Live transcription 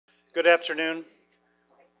Good afternoon.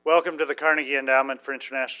 Welcome to the Carnegie Endowment for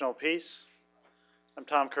International Peace. I'm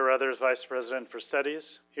Tom Carruthers, Vice President for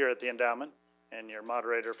Studies here at the Endowment and your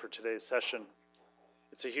moderator for today's session.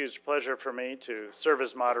 It's a huge pleasure for me to serve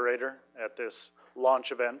as moderator at this launch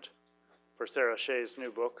event for Sarah Chayes' new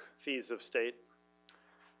book, Thieves of State.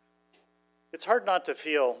 It's hard not to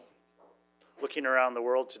feel, looking around the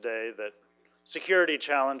world today, that security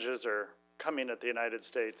challenges are coming at the United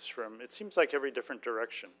States from, it seems like, every different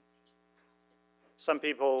direction. Some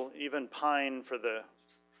people even pine for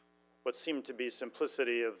what seemed to be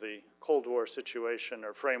simplicity of the Cold War situation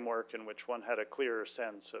or framework in which one had a clearer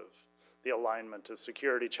sense of the alignment of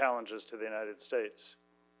security challenges to the United States.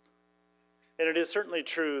 And it is certainly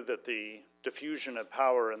true that the diffusion of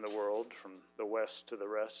power in the world, from the West to the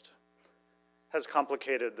rest, has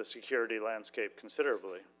complicated the security landscape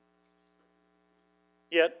considerably.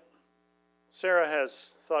 Yet, Sarah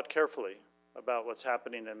has thought carefully about what's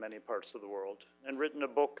happening in many parts of the world and written a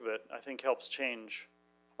book that I think helps change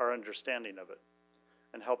our understanding of it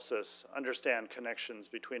and helps us understand connections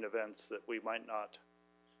between events that we might not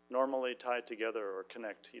normally tie together or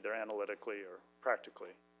connect either analytically or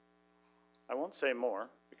practically. I won't say more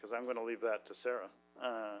because I'm going to leave that to Sarah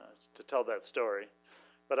to tell that story.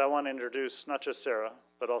 But I want to introduce not just Sarah,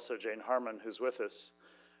 but also Jane Harman, who's with us.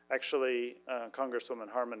 Actually, Congresswoman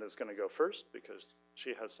Harman is going to go first because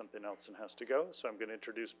she has something else and has to go. So I'm going to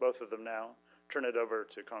introduce both of them now, turn it over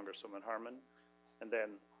to Congresswoman Harman, and then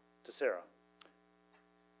to Sarah.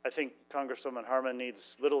 I think Congresswoman Harman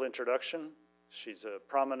needs little introduction. She's a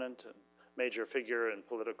prominent and major figure in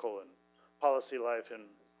political and policy life in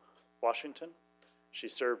Washington. She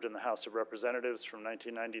served in the House of Representatives from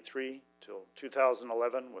 1993 till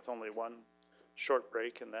 2011 with only one short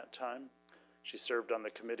break in that time. She served on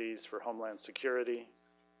the committees for Homeland Security,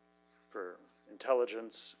 for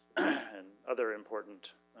intelligence, and other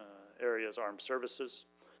important areas, armed services.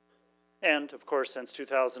 And, of course, since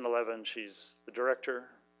 2011, she's the director,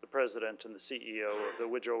 the president, and the CEO of the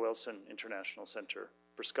Woodrow Wilson International Center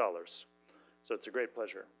for Scholars. So it's a great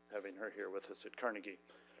pleasure having her here with us at Carnegie.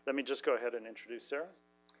 Let me just go ahead and introduce Sarah.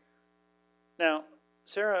 Now,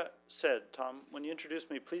 Sarah said, Tom, when you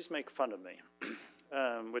introduce me, please make fun of me.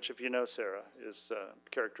 Which, if you know Sarah, is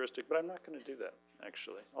characteristic, but I'm not going to do that,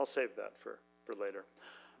 actually. I'll save that for later.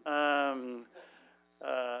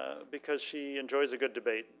 Because she enjoys a good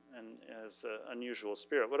debate and has an unusual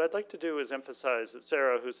spirit. What I'd like to do is emphasize that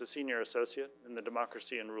Sarah, who's a senior associate in the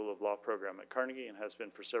Democracy and Rule of Law program at Carnegie and has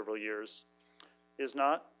been for several years, is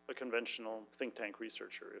not a conventional think tank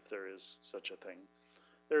researcher, if there is such a thing.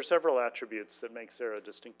 There are several attributes that make Sarah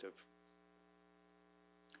distinctive.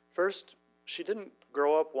 First, she didn't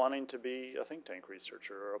grow up wanting to be a think tank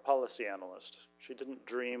researcher or a policy analyst. She didn't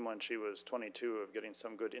dream when she was 22 of getting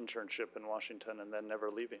some good internship in Washington and then never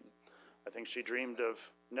leaving. I think she dreamed of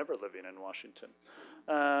never living in Washington.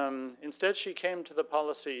 Instead, she came to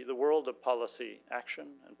the world of policy action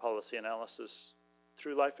and policy analysis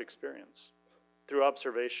through life experience, through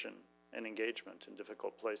observation and engagement in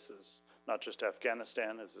difficult places, not just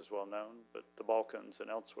Afghanistan, as is well known, but the Balkans and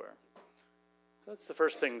elsewhere. That's the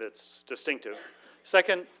first thing that's distinctive.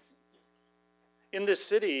 Second, in this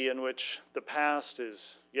city in which the past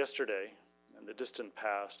is yesterday and the distant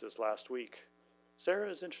past is last week, Sarah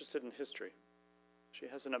is interested in history. She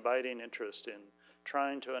has an abiding interest in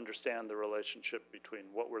trying to understand the relationship between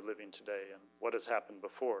what we're living today and what has happened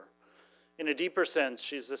before. In a deeper sense,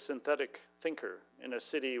 she's a synthetic thinker in a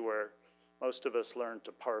city where most of us learn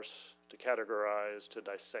to parse, to categorize, to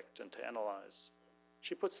dissect, and to analyze.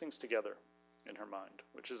 She puts things together in her mind,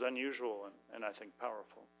 which is unusual and I think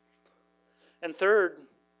powerful. And third,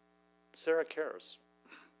 Sarah cares.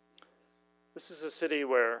 This is a city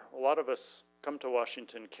where a lot of us come to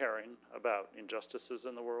Washington caring about injustices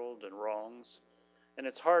in the world and wrongs. And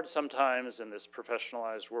it's hard sometimes in this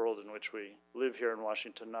professionalized world in which we live here in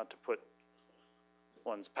Washington not to put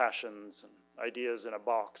one's passions and ideas in a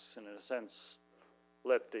box and, in a sense,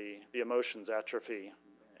 let the emotions atrophy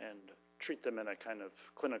and treat them in a kind of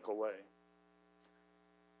clinical way.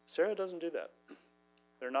 Sarah doesn't do that.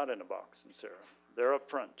 They're not in a box in Sarah. They're up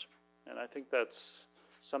front. And I think that's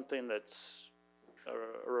something that's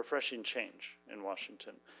a refreshing change in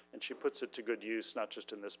Washington. And she puts it to good use, not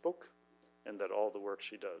just in this book, and that all the work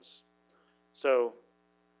she does. So,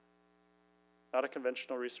 not a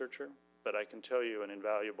conventional researcher, but I can tell you an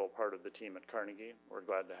invaluable part of the team at Carnegie. We're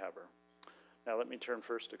glad to have her. Now let me turn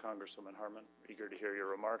first to Congresswoman Harman. Eager to hear your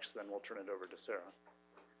remarks, then we'll turn it over to Sarah.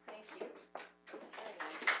 Thank you. Very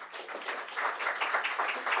nice.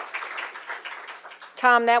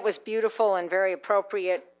 Tom, that was beautiful and very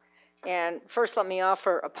appropriate And first, let me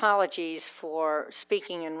offer apologies for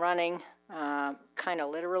speaking and running kind of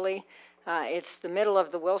literally. It's the middle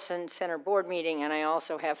of the Wilson Center board meeting, and I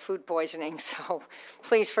also have food poisoning, so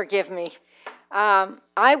please forgive me.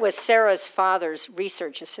 I was Sarah's father's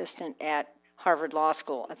research assistant at Harvard Law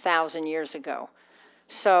School 1,000 years ago.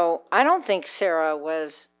 So I don't think Sarah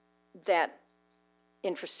was that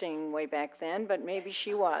interesting way back then, but maybe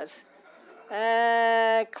she was.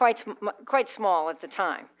 Quite small at the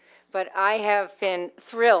time. But I have been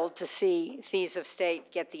thrilled to see Thieves of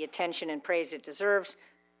State get the attention and praise it deserves,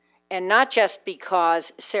 and not just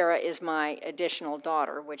because Sarah is my additional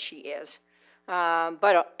daughter, which she is,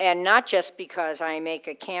 and not just because I make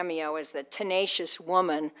a cameo as the tenacious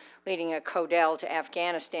woman leading a Codel to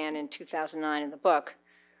Afghanistan in 2009 in the book,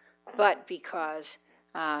 but because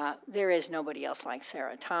there is nobody else like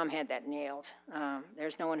Sarah. Tom had that nailed.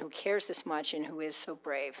 There's no one who cares this much and who is so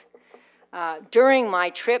brave. During my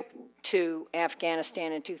trip to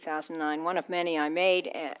Afghanistan in 2009, one of many I made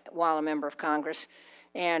while a member of Congress,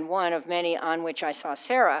 and one of many on which I saw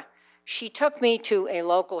Sarah, she took me to a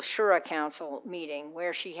local Shura Council meeting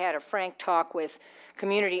where she had a frank talk with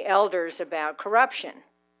community elders about corruption.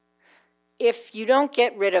 If you don't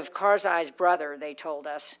get rid of Karzai's brother, they told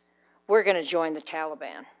us, we're going to join the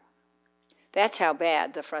Taliban. That's how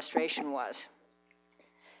bad the frustration was.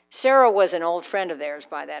 Sarah was an old friend of theirs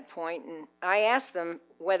by that point, and I asked them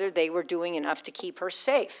whether they were doing enough to keep her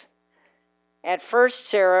safe. At first,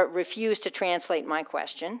 Sarah refused to translate my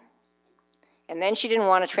question, and then she didn't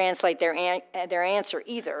want to translate their answer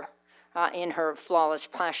either in her flawless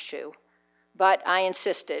Pashto, but I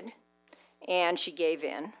insisted, and she gave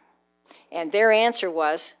in. And their answer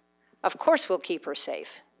was, of course we'll keep her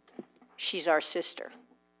safe. She's our sister.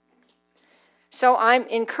 So I'm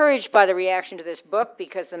encouraged by the reaction to this book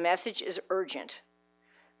because the message is urgent,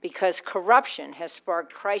 because corruption has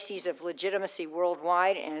sparked crises of legitimacy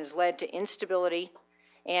worldwide and has led to instability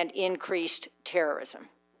and increased terrorism.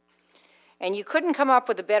 And you couldn't come up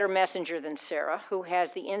with a better messenger than Sarah, who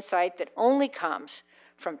has the insight that only comes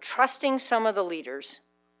from trusting some of the leaders,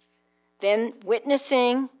 then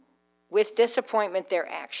witnessing with disappointment their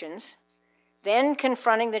actions, then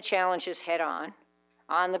confronting the challenges head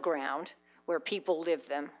on the ground, where people live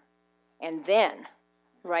them, and then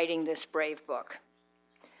writing this brave book.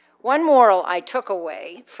 One moral I took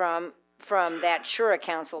away from that Shura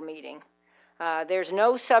Council meeting, there's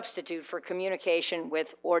no substitute for communication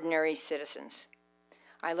with ordinary citizens.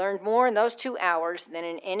 I learned more in those 2 hours than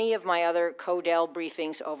in any of my other Codel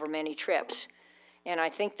briefings over many trips. And I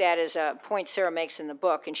think that is a point Sarah makes in the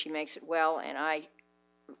book, and she makes it well, and I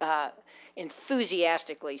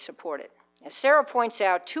enthusiastically support it. As Sarah points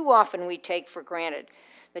out, too often we take for granted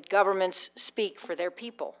that governments speak for their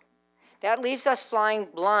people. That leaves us flying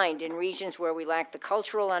blind in regions where we lack the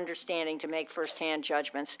cultural understanding to make firsthand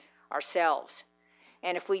judgments ourselves.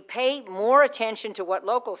 And if we pay more attention to what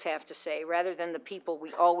locals have to say rather than the people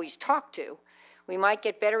we always talk to, we might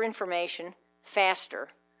get better information faster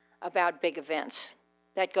about big events.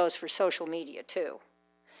 That goes for social media too.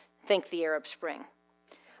 Think the Arab Spring.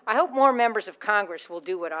 I hope more members of Congress will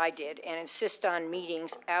do what I did and insist on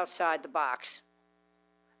meetings outside the box.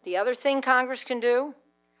 The other thing Congress can do,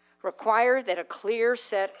 require that a clear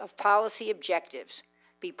set of policy objectives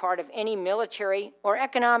be part of any military or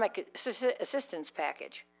economic assistance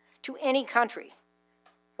package to any country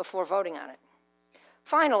before voting on it.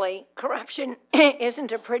 Finally, corruption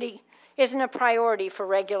isn't a priority for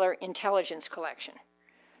regular intelligence collection.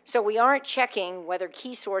 So we aren't checking whether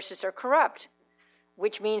key sources are corrupt,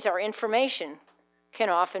 which means our information can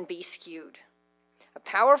often be skewed. A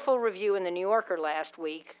powerful review in The New Yorker last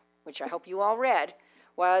week, which I hope you all read,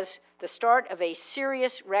 was the start of a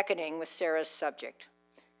serious reckoning with Sarah's subject.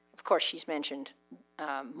 Of course, she's mentioned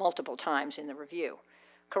multiple times in the review.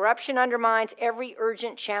 Corruption undermines every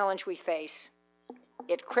urgent challenge we face.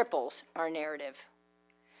 It cripples our narrative.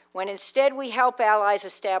 When instead we help allies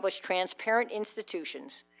establish transparent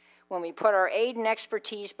institutions, when we put our aid and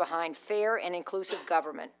expertise behind fair and inclusive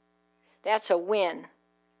government, that's a win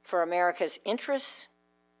for America's interests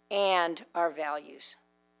and our values.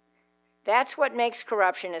 That's what makes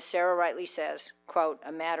corruption, as Sarah rightly says, quote,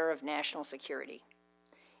 a matter of national security.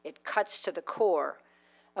 It cuts to the core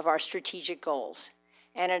of our strategic goals.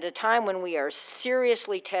 And at a time when we are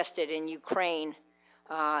seriously tested in Ukraine,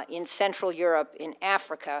 in Central Europe, in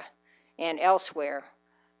Africa, and elsewhere,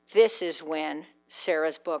 this is when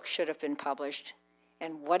Sarah's book should have been published.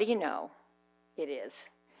 And what do you know? It is.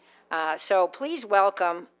 So please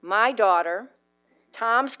welcome my daughter,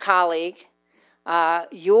 Tom's colleague,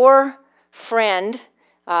 your friend,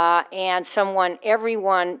 and someone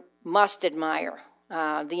everyone must admire.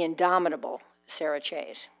 the indomitable Sarah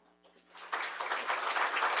Chayes.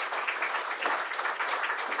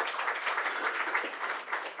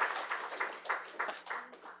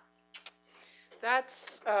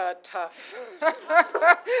 That's tough.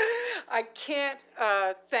 I can't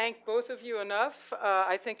thank both of you enough.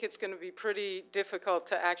 I think it's going to be pretty difficult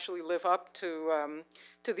to actually live up to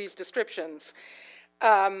these descriptions.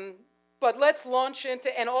 But let's launch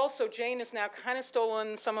into, and also Jane has now kind of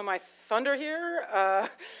stolen some of my thunder here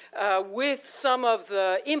with some of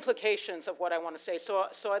the implications of what I want to say. So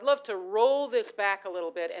I'd love to roll this back a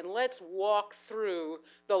little bit and let's walk through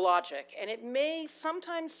the logic. And it may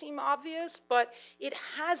sometimes seem obvious, but it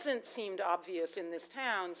hasn't seemed obvious in this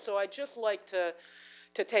town, so I'd just like to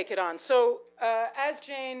take it on. So as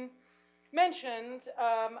Jane mentioned,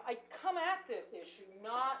 I come at this issue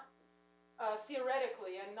not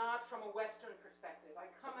theoretically and not from a Western perspective. I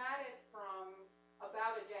come at it from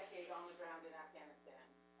about a decade on the ground in Afghanistan.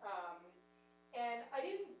 And I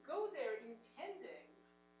didn't go there intending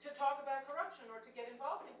to talk about corruption or to get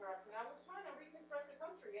involved in corruption. I was trying to reconstruct the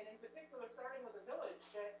country, and in particular starting with a village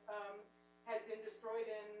that had been destroyed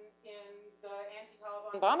in the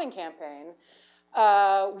anti-Taliban bombing campaign.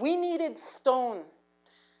 We needed stone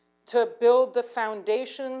to build the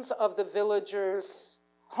foundations of the villagers'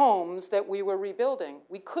 homes that we were rebuilding.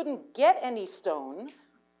 We couldn't get any stone,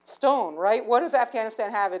 right? What does Afghanistan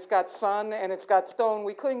have? It's got sun and it's got stone.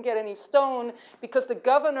 We couldn't get any stone because the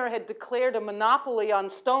governor had declared a monopoly on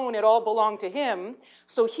stone. It all belonged to him,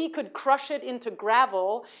 so he could crush it into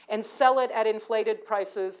gravel and sell it at inflated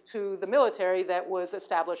prices to the military that was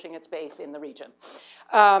establishing its base in the region.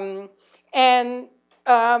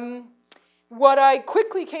 What I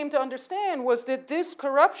quickly came to understand was that this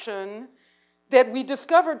corruption that we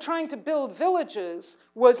discovered trying to build villages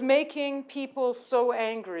was making people so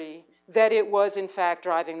angry that it was, in fact,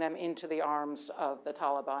 driving them into the arms of the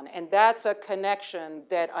Taliban. And that's a connection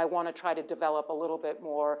that I want to try to develop a little bit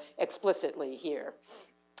more explicitly here.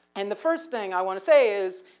 And the first thing I want to say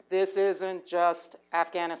is this isn't just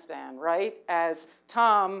Afghanistan, right? As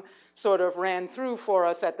Tom sort of ran through for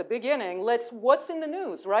us at the beginning, what's in the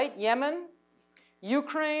news, right? Yemen,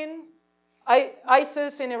 Ukraine,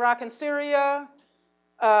 ISIS in Iraq and Syria,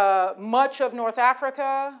 much of North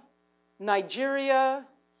Africa, Nigeria,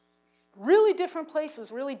 really different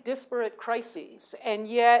places, really disparate crises. And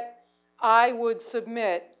yet, I would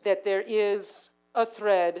submit that there is a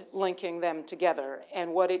thread linking them together.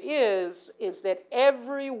 And what it is that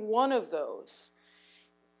every one of those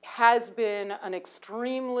has been an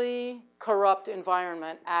extremely corrupt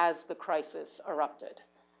environment as the crisis erupted.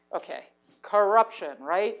 Okay, corruption,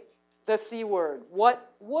 right? The C word. What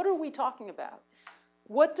are we talking about?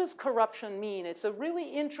 What does corruption mean? It's a really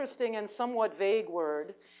interesting and somewhat vague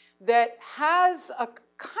word that has a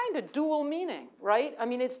kind of dual meaning, right? I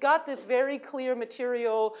mean, it's got this very clear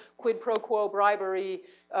material, quid pro quo, bribery,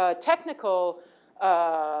 technical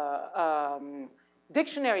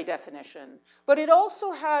dictionary definition, but it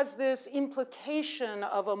also has this implication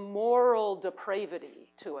of a moral depravity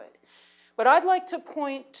to it. But I'd like to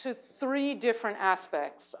point to three different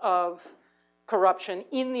aspects of corruption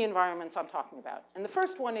in the environments I'm talking about. And the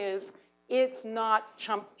first one is, it's not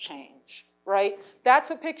chump change, right?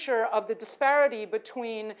 That's a picture of the disparity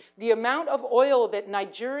between the amount of oil that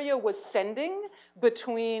Nigeria was sending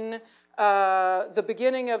between the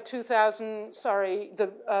beginning of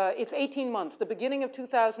it's 18 months, the beginning of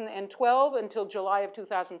 2012 until July of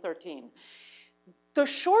 2013. The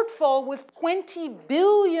shortfall was $20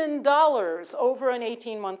 billion over an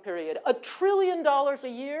 18-month period. $1 trillion a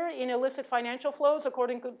year in illicit financial flows,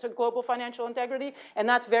 according to Global Financial Integrity, and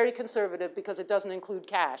that's very conservative because it doesn't include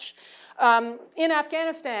cash. In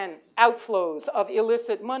Afghanistan, outflows of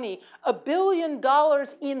illicit money, $1 billion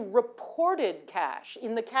in reported cash,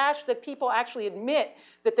 in the cash that people actually admit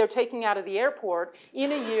that they're taking out of the airport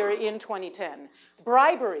in a year in 2010.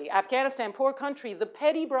 Bribery, Afghanistan, poor country, the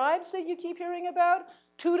petty bribes that you keep hearing about,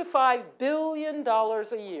 $2 to $5 billion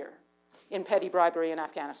a year in petty bribery in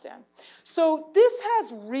Afghanistan. So this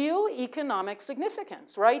has real economic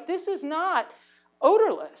significance, right? This is not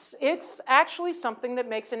odorless. It's actually something that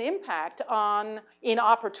makes an impact in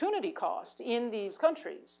opportunity cost in these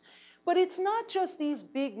countries. But it's not just these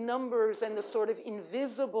big numbers and the sort of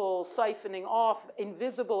invisible siphoning off,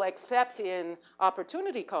 invisible except in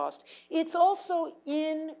opportunity cost. It's also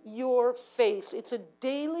in your face. It's a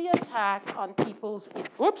daily attack on people's,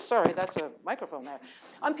 whoops, sorry, that's a microphone there.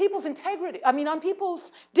 On people's integrity, on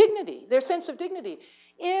people's dignity, their sense of dignity.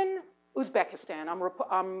 In Uzbekistan,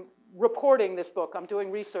 I'm reporting this book, I'm doing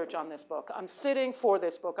research on this book, I'm sitting for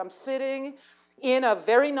this book, I'm sitting in a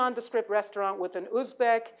very nondescript restaurant with an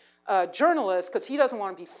Uzbek journalist because he doesn't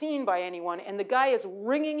want to be seen by anyone, and the guy is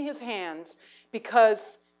wringing his hands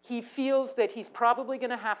because he feels that he's probably going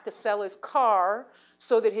to have to sell his car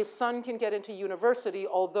so that his son can get into university,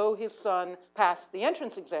 although his son passed the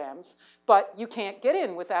entrance exams, but you can't get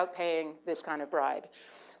in without paying this kind of bribe.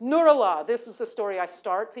 Nurullah, this is the story I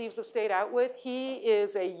start Thieves of State out with. He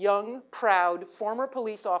is a young, proud, former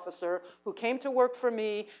police officer who came to work for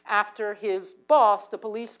me after his boss, the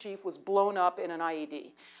police chief, was blown up in an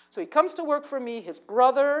IED. So he comes to work for me. His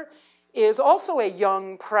brother is also a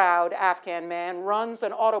young, proud Afghan man, runs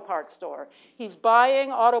an auto parts store. He's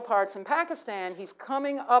buying auto parts in Pakistan. He's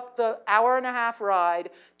coming up the hour-and-a-half ride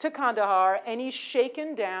to Kandahar, and he's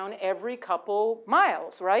shaken down every couple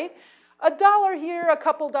miles, right? $1 here, a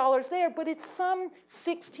couple dollars there, but it's some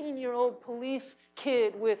 16-year-old police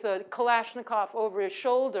kid with a Kalashnikov over his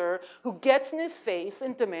shoulder who gets in his face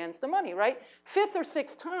and demands the money, right? Fifth or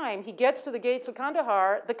sixth time he gets to the gates of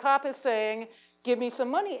Kandahar, the cop is saying, give me some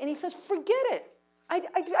money, and he says, forget it. I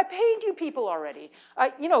paid you people already.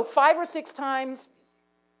 5 or 6 times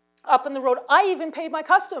up in the road, I even paid my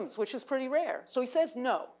customs, which is pretty rare. So he says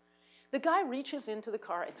no. The guy reaches into the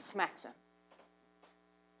car and smacks him.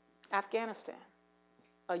 Afghanistan,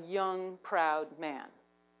 a young, proud man.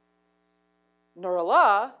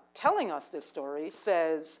 Nurullah, telling us this story,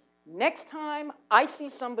 says, next time I see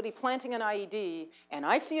somebody planting an IED and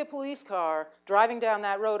I see a police car driving down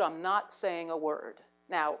that road, I'm not saying a word.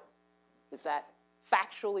 Now, is that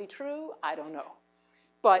factually true? I don't know.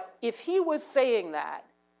 But if he was saying that,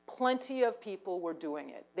 plenty of people were doing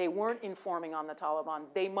it. They weren't informing on the Taliban.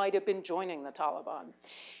 They might have been joining the Taliban.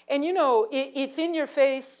 And it's in your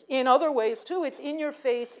face in other ways too. It's in your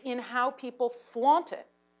face in how people flaunt it,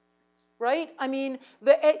 right? I mean,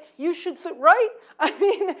 you should, right? I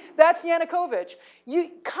mean, that's Yanukovych.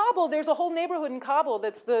 Kabul, there's a whole neighborhood in Kabul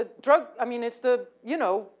that's the drug, I mean, it's the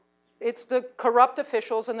corrupt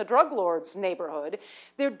officials and the drug lords' neighborhood.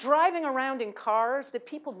 They're driving around in cars that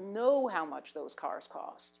people know how much those cars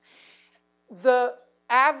cost.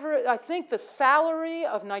 I think the salary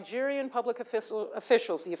of Nigerian public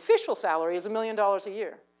officials, the official salary is $1 million a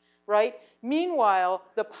year, right? Meanwhile,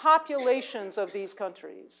 the populations of these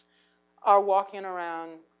countries are walking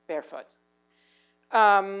around barefoot.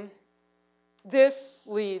 This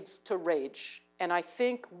leads to rage. And I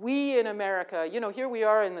think we in America, here we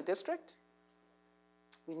are in the district.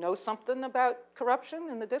 We know something about corruption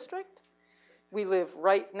in the district. We live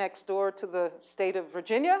right next door to the state of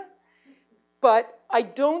Virginia. But I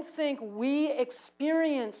don't think we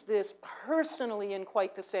experience this personally in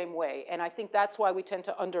quite the same way. And I think that's why we tend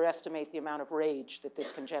to underestimate the amount of rage that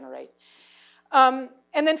this can generate. And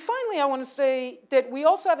then finally, I want to say that we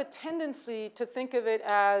also have a tendency to think of it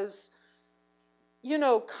as,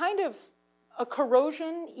 kind of a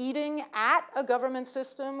corrosion eating at a government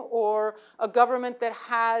system or a government that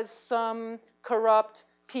has some corrupt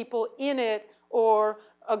people in it or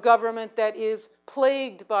a government that is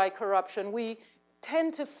plagued by corruption. We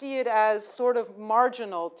tend to see it as sort of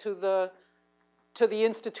marginal to the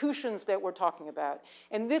institutions that we're talking about.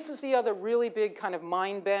 And this is the other really big kind of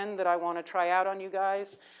mind bend that I want to try out on you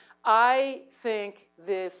guys. I think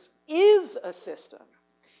this is a system,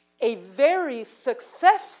 a very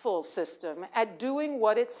successful system at doing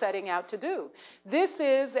what it's setting out to do. This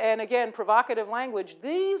is, and again, provocative language,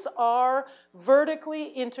 these are vertically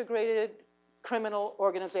integrated criminal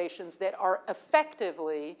organizations that are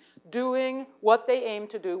effectively doing what they aim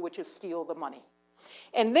to do, which is steal the money.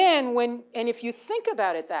 And then if you think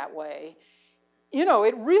about it that way,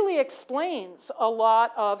 it really explains a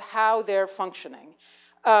lot of how they're functioning.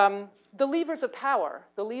 The levers of power,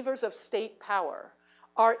 the levers of state power,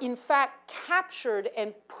 are in fact captured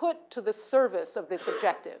and put to the service of this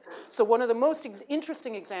objective. So one of the most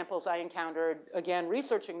interesting examples I encountered, again,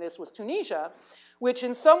 researching this, was Tunisia, which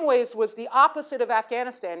in some ways was the opposite of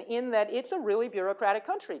Afghanistan in that it's a really bureaucratic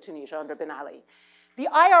country, Tunisia, under Ben Ali. The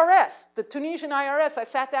IRS, the Tunisian IRS, I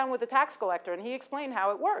sat down with the tax collector and he explained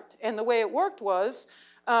how it worked. And the way it worked was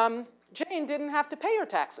Jane didn't have to pay her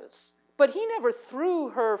taxes, but he never threw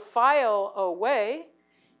her file away.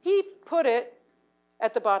 He put it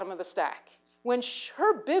at the bottom of the stack. When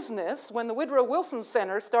her business, when the Woodrow Wilson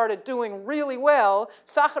Center started doing really well,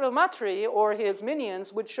 Sakhr al-Matri or his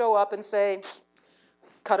minions would show up and say,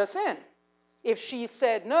 cut us in. If she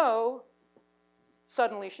said no,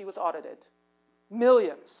 suddenly she was audited.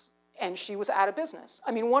 Millions, and she was out of business.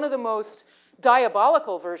 I mean, one of the most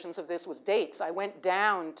diabolical versions of this was dates. I went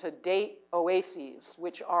down to date oases,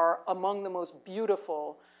 which are among the most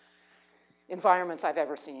beautiful environments I've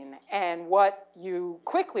ever seen. And what you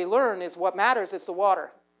quickly learn is what matters is the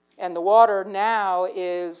water. And the water now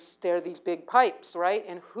is, there are these big pipes, right?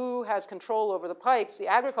 And who has control over the pipes? The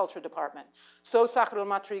agriculture department. So Sakhr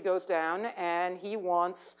al-Matri goes down and he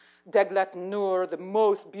wants Deglet Nur, the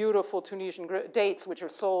most beautiful Tunisian dates, which are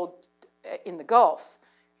sold in the Gulf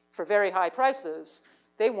for very high prices.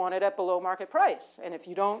 They want it at below market price. And if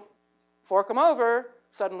you don't fork them over,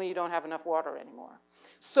 suddenly you don't have enough water anymore.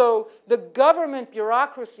 So the government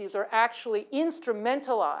bureaucracies are actually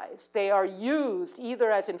instrumentalized. They are used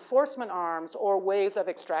either as enforcement arms or ways of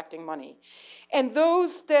extracting money. And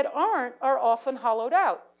those that aren't are often hollowed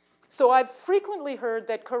out. So I've frequently heard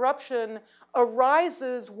that corruption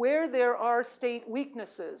arises where there are state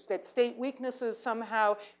weaknesses, that state weaknesses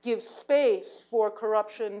somehow give space for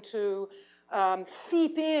corruption to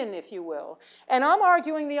seep in, if you will. And I'm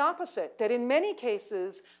arguing the opposite, that in many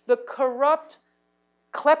cases, the corrupt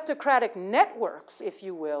kleptocratic networks, if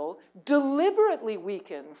you will, deliberately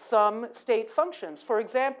weaken some state functions. For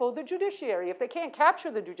example, the judiciary. If they can't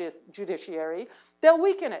capture the judiciary, they'll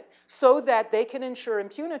weaken it so that they can ensure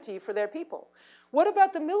impunity for their people. What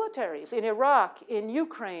about the militaries in Iraq, in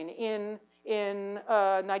Ukraine, in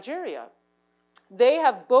Nigeria? They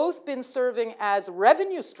have both been serving as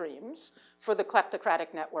revenue streams for the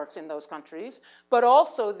kleptocratic networks in those countries, but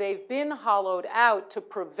also they've been hollowed out to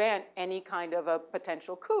prevent any kind of a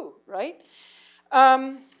potential coup, right?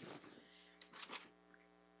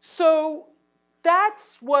 So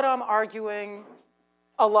that's what I'm arguing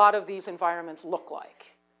a lot of these environments look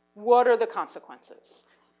like. What are the consequences?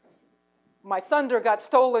 My thunder got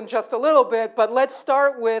stolen just a little bit, but let's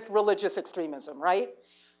start with religious extremism, right?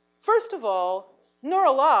 First of all,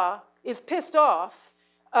 Nurullah is pissed off.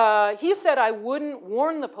 He said, I wouldn't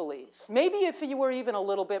warn the police. Maybe if he were even a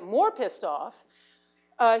little bit more pissed off,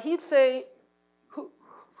 he'd say,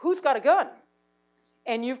 who's got a gun?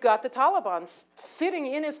 And you've got the Taliban sitting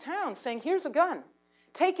in his town saying, here's a gun.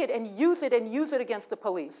 Take it and use it against the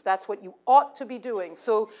police. That's what you ought to be doing.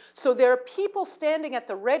 So there are people standing at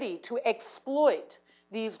the ready to exploit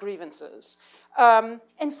these grievances. And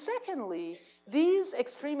secondly, these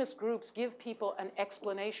extremist groups give people an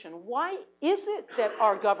explanation. Why is it that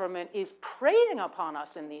our government is preying upon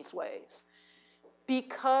us in these ways?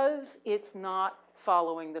 Because it's not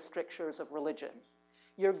following the strictures of religion.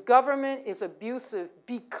 Your government is abusive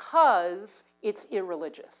because it's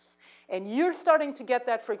irreligious. And you're starting to get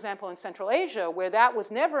that, for example, in Central Asia, where that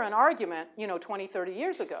was never an argument, 20, 30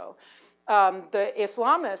 years ago. The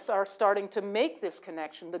Islamists are starting to make this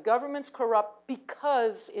connection. The government's corrupt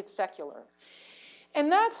because it's secular. And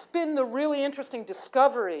that's been the really interesting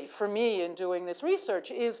discovery for me in doing this research,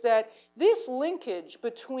 is that this linkage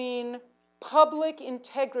between public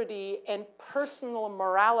integrity and personal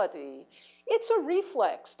morality, it's a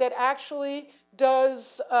reflex that actually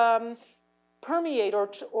does permeate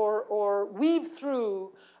or weave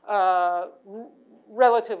through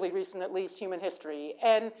relatively recent, at least, human history.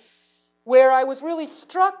 And where I was really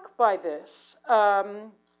struck by this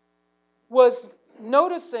was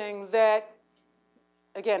noticing that,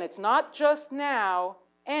 again, it's not just now,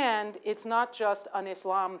 and it's not just an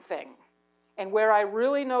Islam thing. And where I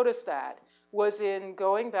really noticed that was in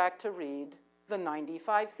going back to read the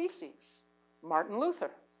 95 Theses, Martin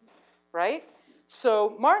Luther, right?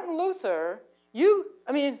 So Martin Luther,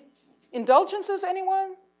 indulgences,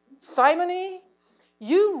 anyone? Simony?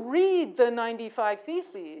 You read the 95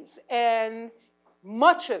 Theses, and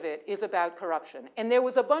much of it is about corruption. And there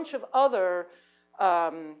was a bunch of other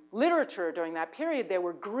literature during that period. There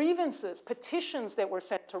were grievances, petitions that were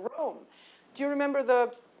sent to Rome. Do you remember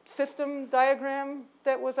the system diagram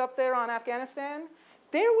that was up there on Afghanistan?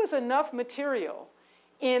 There was enough material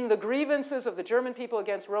in the grievances of the German people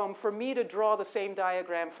against Rome for me to draw the same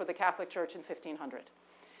diagram for the Catholic Church in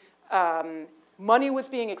 1500. Money was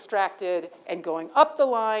being extracted, and going up the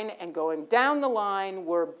line and going down the line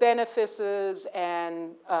were benefices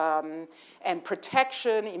and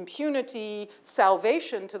protection, impunity,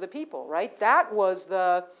 salvation to the people, right? That was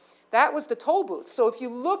the toll booth. So if you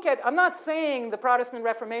look at, I'm not saying the Protestant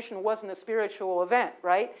Reformation wasn't a spiritual event,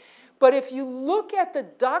 right? But if you look at the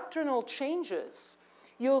doctrinal changes,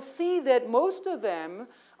 you'll see that most of them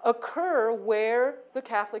occur where the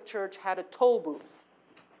Catholic Church had a toll booth.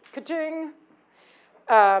 Ka-ching!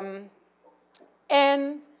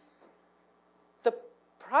 And the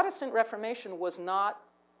Protestant Reformation was not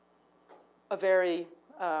a very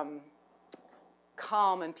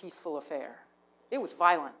calm and peaceful affair. It was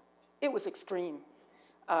violent. It was extreme.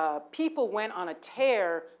 People went on a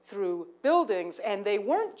tear through buildings, and they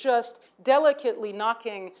weren't just delicately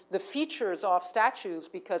knocking the features off statues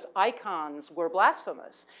because icons were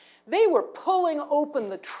blasphemous. They were pulling open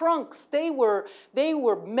the trunks. They were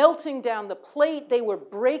melting down the plate. They were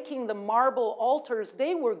breaking the marble altars.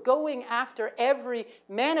 They were going after every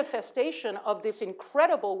manifestation of this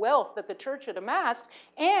incredible wealth that the church had amassed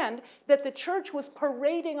and that the church was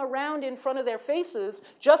parading around in front of their faces,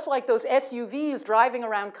 just like those SUVs driving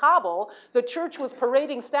around Kabul. The church was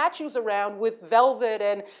parading statues around with velvet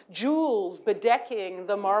and jewels bedecking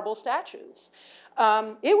the marble statues.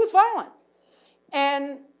 It was violent.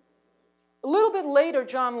 And a little bit later,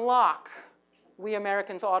 John Locke, we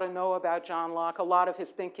Americans ought to know about John Locke. A lot of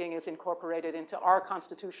his thinking is incorporated into our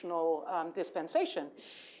constitutional dispensation.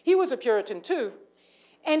 He was a Puritan too,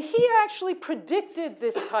 and he actually predicted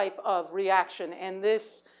this type of reaction and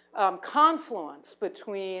this confluence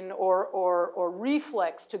between or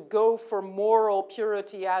reflex to go for moral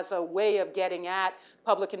purity as a way of getting at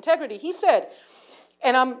public integrity. He said,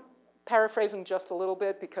 and I'm paraphrasing just a little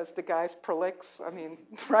bit because the guy's prolix, I mean,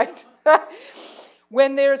 right?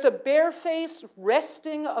 When there's a barefaced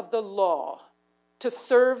wresting of the law to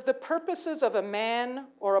serve the purposes of a man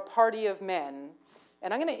or a party of men,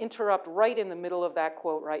 and I'm going to interrupt right in the middle of that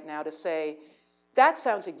quote right now to say, that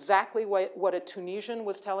sounds exactly what a Tunisian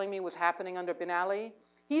was telling me was happening under Ben Ali.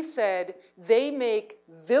 He said, they make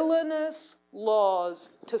villainous laws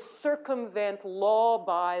to circumvent law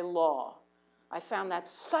by law. I found that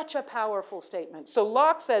such a powerful statement. So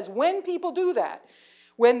Locke says, when people do that,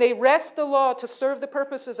 when they wrest the law to serve the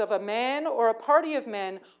purposes of a man or a party of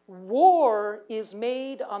men, war is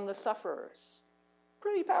made on the sufferers.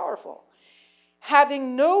 Pretty powerful.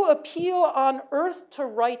 Having no appeal on earth to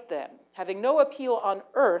right them,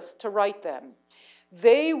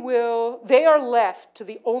 they are left to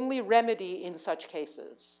the only remedy in such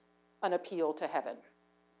cases, an appeal to heaven.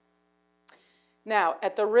 Now,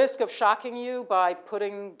 at the risk of shocking you by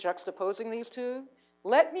juxtaposing these two,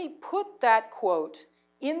 let me put that quote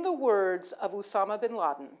in the words of Osama bin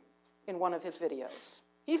Laden in one of his videos.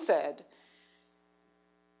 He said,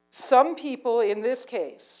 some people in this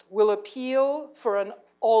case will appeal for an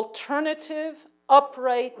alternative,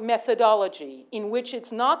 upright methodology in which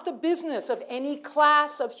it's not the business of any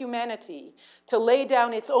class of humanity to lay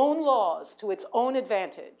down its own laws to its own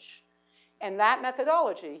advantage. And that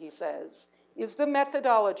methodology, he says, is the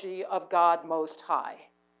methodology of God Most High.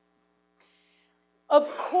 Of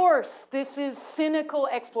course, this is cynical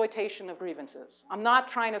exploitation of grievances. I'm not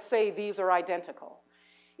trying to say these are identical.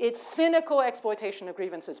 It's cynical exploitation of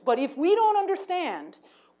grievances. But if we don't understand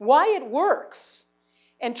why it works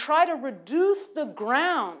and try to reduce the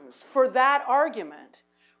grounds for that argument,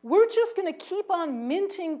 we're just going to keep on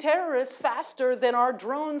minting terrorists faster than our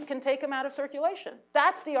drones can take them out of circulation.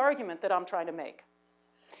 That's the argument that I'm trying to make.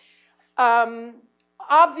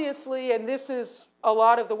 Obviously, and this is a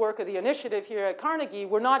lot of the work of the initiative here at Carnegie,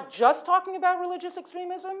 we're not just talking about religious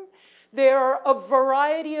extremism. There are a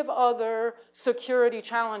variety of other security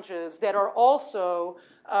challenges that are also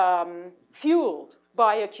fueled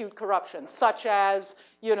by acute corruption, such as,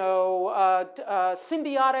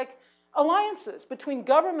 symbiotic alliances between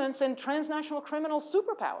governments and transnational criminal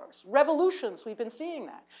superpowers. Revolutions, we've been seeing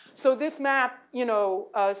that. So this map,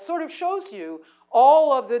 sort of shows you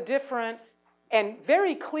all of the different and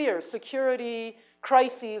very clear security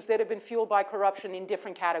crises that have been fueled by corruption in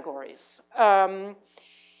different categories. And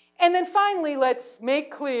then finally, let's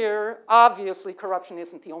make clear, obviously, corruption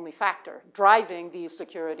isn't the only factor driving these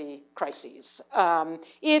security crises.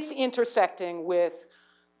 It's intersecting with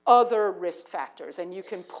other risk factors, and you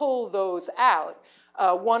can pull those out.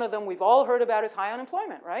 One of them we've all heard about is high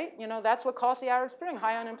unemployment, right? That's what caused the Arab Spring,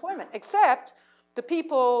 high unemployment. Except the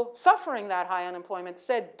people suffering that high unemployment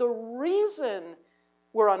said the reason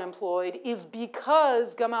we're unemployed is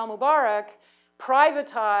because Gamal Mubarak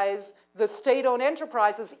privatized the state-owned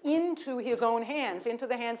enterprises into his own hands, into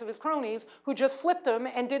the hands of his cronies, who just flipped them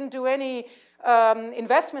and didn't do any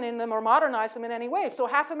investment in them or modernize them in any way. So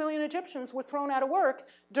 500,000 Egyptians were thrown out of work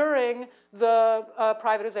during the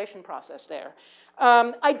privatization process there.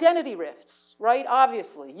 Identity rifts, right?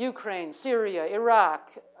 Obviously, Ukraine, Syria,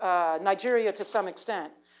 Iraq, Nigeria to some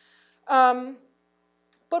extent. But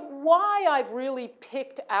why I've really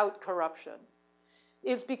picked out corruption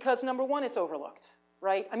is because, number one, it's overlooked,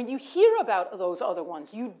 right? I mean, you hear about those other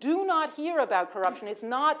ones. You do not hear about corruption. It's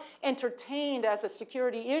not entertained as a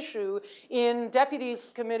security issue in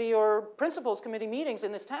deputies committee or principals committee meetings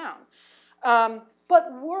in this town.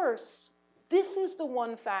 But worse, this is the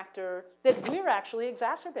one factor that we're actually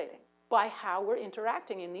exacerbating by how we're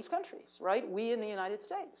interacting in these countries, right? We in the United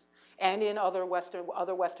States and in other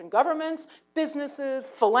Western governments, businesses,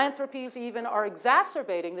 philanthropies even are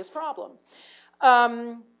exacerbating this problem.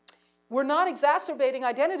 we're not exacerbating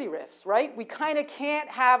identity rifts, right? We kind of can't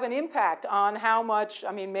have an impact on how much,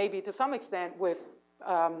 I mean, maybe to some extent with,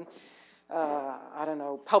 I don't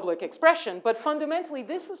know, public expression, but fundamentally,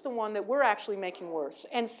 this is the one that we're actually making worse.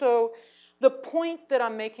 And so the point that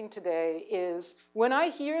I'm making today is when I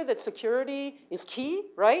hear that security is key,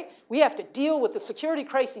 right? We have to deal with the security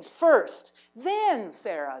crises first. Then,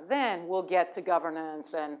 Sarah, then we'll get to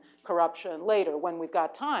governance and corruption later when we've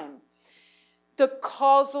got time. The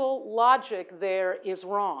causal logic there is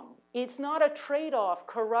wrong. It's not a trade-off,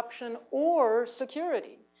 corruption or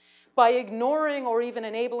security. By ignoring or even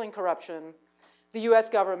enabling corruption, the US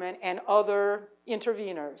government and other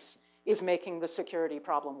interveners is making the security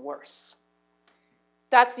problem worse.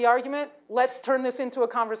 That's the argument. Let's turn this into a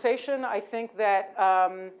conversation. I think that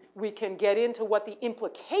we can get into what the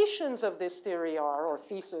implications of this theory are, or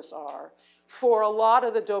thesis are, for a lot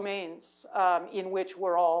of the domains in which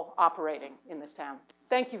we're all operating in this town.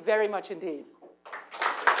 Thank you very much indeed.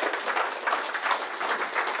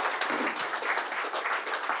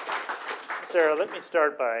 Sarah, let me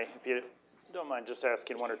start by, if you don't mind, just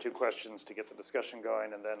asking one or two questions to get the discussion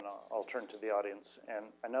going, and then I'll turn to the audience. And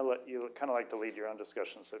I know that you kind of like to lead your own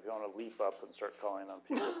discussion, so if you want to leap up and start calling on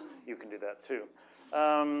people, you can do that too.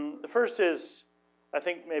 The first is, I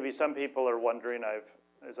think maybe some people are wondering,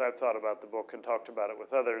 as I've thought about the book and talked about it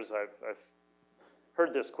with others, I've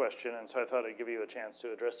heard this question, and so I thought I'd give you a chance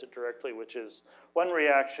to address it directly, which is, one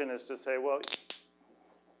reaction is to say, well,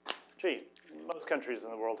 gee, most countries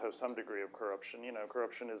in the world have some degree of corruption. You know,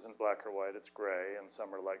 corruption isn't black or white, it's gray, and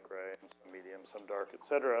some are light gray, and some medium, some dark, et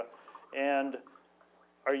cetera. And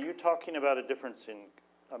are you talking about a difference in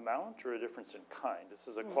amount or a difference in kind? This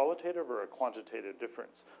is a qualitative or a quantitative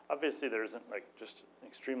difference? Obviously, there isn't like just an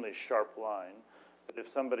extremely sharp line. But if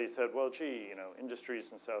somebody said, well, gee, you know,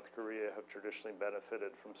 industries in South Korea have traditionally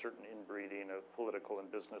benefited from certain inbreeding of political and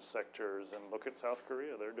business sectors, and look at South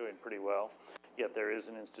Korea, they're doing pretty well, yet there is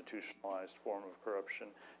an institutionalized form of corruption.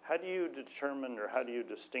 How do you determine, or how do you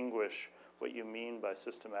distinguish what you mean by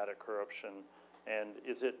systematic corruption, and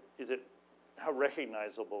is it how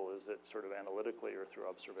recognizable is it sort of analytically or through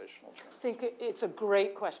observational terms? I think it's a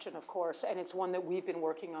great question, of course, and it's one that we've been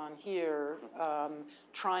working on here,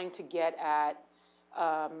 trying to get at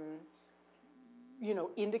you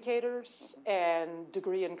know, indicators and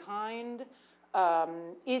degree and kind.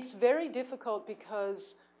 It's very difficult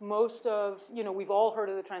because most of, you know, we've all heard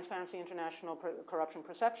of the Transparency International Corruption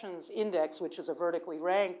Perceptions Index, which is a vertically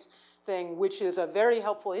ranked thing, which is a very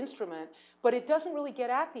helpful instrument, but it doesn't really get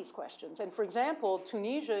at these questions. And for example,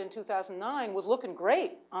 Tunisia in 2009 was looking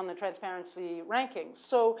great on the transparency rankings.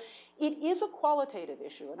 So it is a qualitative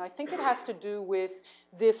issue, and I think it has to do with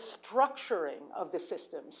this structuring of the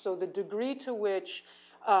system. So the degree to which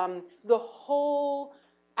the whole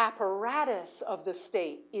apparatus of the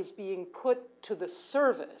state is being put to the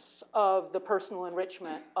service of the personal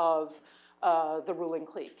enrichment of the ruling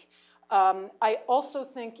clique. I also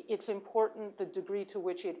think it's important the degree to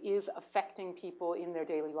which it is affecting people in their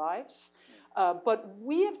daily lives. But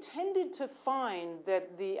we have tended to find that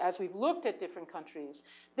as we've looked at different countries,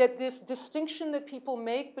 that this distinction that people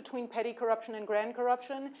make between petty corruption and grand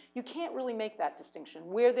corruption, you can't really make that distinction.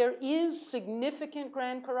 Where there is significant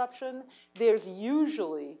grand corruption, there's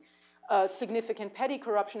usually significant petty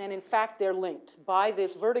corruption, and in fact, they're linked by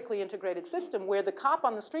this vertically integrated system where the cop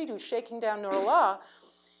on the street who's shaking down Nurullah,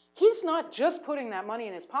 he's not just putting that money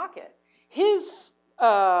in his pocket. His,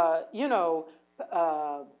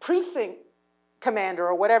 precinct commander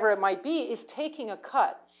or whatever it might be is taking a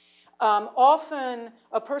cut. Often,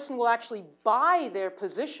 a person will actually buy their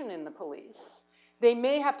position in the police. They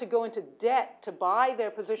may have to go into debt to buy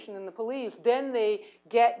their position in the police. Then they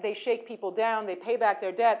shake people down, they pay back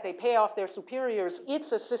their debt, they pay off their superiors.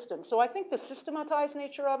 It's a system. So I think the systematized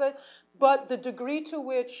nature of it, but the degree to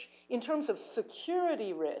which, in terms of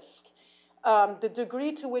security risk, the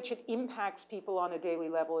degree to which it impacts people on a daily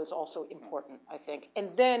level is also important, I think.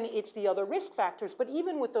 And then it's the other risk factors. But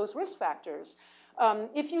even with those risk factors,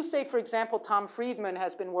 if you say, for example, Tom Friedman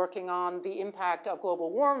has been working on the impact of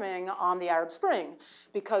global warming on the Arab Spring,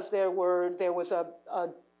 because there was a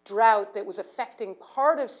drought that was affecting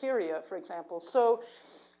part of Syria, for example. So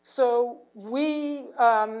we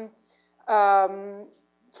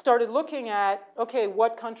started looking at, okay,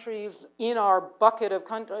 what countries in our basket of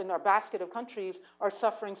countries are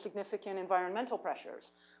suffering significant environmental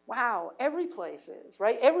pressures. Wow, every place is,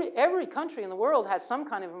 right? Every country in the world has some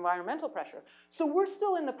kind of environmental pressure. So we're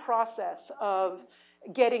still in the process of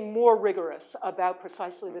getting more rigorous about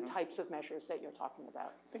precisely the types of measures that you're talking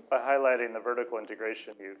about. I think by highlighting the vertical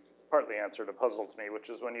integration, you partly answered a puzzle to me, which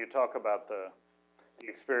is when you talk about the the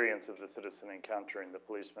experience of the citizen encountering the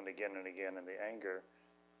policeman again and again and the anger.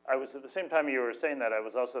 I was, at the same time you were saying that, I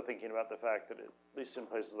was also thinking about the fact that at least in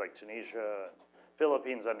places like Tunisia,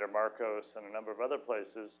 Philippines under Marcos, and a number of other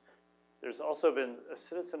places, there's also been a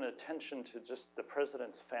citizen attention to just the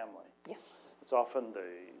president's family. Yes. It's often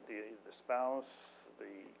the spouse, the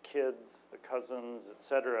kids, the cousins,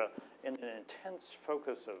 etc., in an intense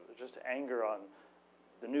focus of just anger on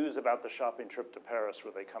the news about the shopping trip to Paris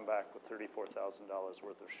where they come back with $34,000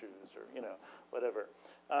 worth of shoes or, you know, whatever.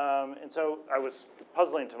 And so I was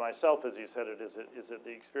puzzling to myself as you said it, is it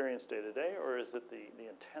the experience day to day, or is it the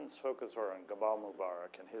intense focus on Gabal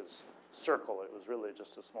Mubarak and his circle? It was really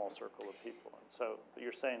just a small circle of people. And so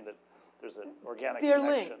you're saying that there's an organic they're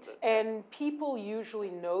connection. linked, and people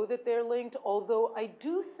usually know that they're linked, although I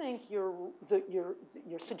do think your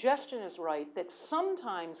suggestion is right, that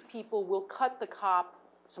sometimes people will cut the cop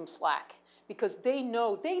some slack because they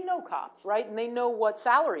know cops, right? And they know what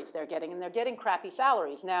salaries they're getting, and they're getting crappy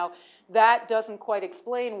salaries. Now, that doesn't quite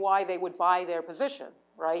explain why they would buy their position,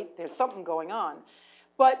 right? There's something going on.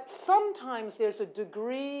 But sometimes there's a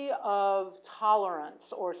degree of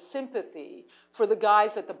tolerance or sympathy for the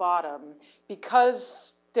guys at the bottom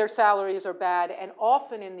because their salaries are bad, and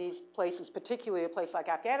often in these places, particularly a place like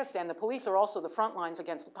Afghanistan, the police are also the front lines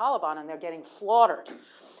against the Taliban, and they're getting slaughtered.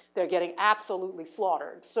 They're getting absolutely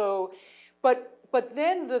slaughtered. So, but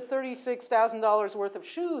then the $36,000 worth of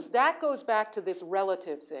shoes, that goes back to this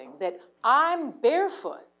relative thing, that I'm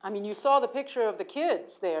barefoot. I mean, you saw the picture of the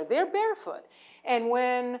kids there. They're barefoot. And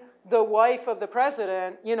when the wife of the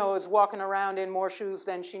president, you know, is walking around in more shoes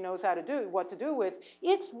than she knows what to do with,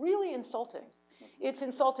 it's really insulting. It's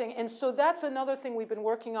insulting. And so that's another thing we've been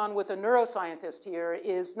working on with a neuroscientist here,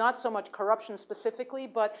 is not so much corruption specifically,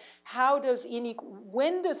 but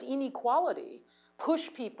when does inequality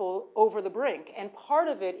push people over the brink? And part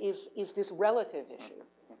of it is this relative issue.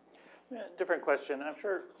 Yeah, different question. I'm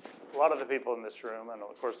sure a lot of the people in this room, and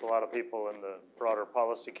of course a lot of people in the broader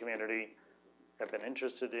policy community, have been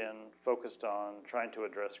interested in, focused on, trying to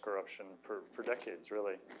address corruption for decades,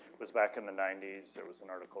 really. It was back in the 90s. There was an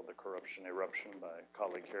article, The Corruption Eruption, by a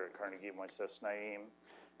colleague here at Carnegie, Moises Naim.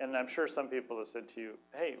 And I'm sure some people have said to you,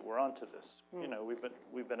 hey, we're onto this. You know, we've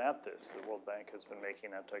been at this. The World Bank has been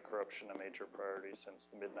making anti-corruption a major priority since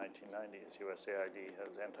the mid-1990s. USAID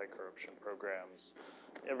has anti-corruption programs.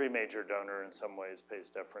 Every major donor in some ways pays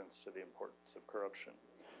deference to the importance of corruption.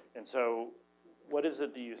 And so what is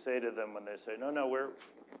it that you say to them when they say, no,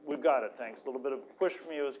 we've got it, thanks. A little bit of push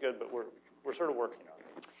from you is good, but we're sort of working on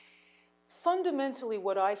it. Fundamentally,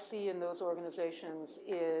 what I see in those organizations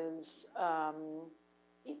is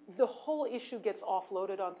the whole issue gets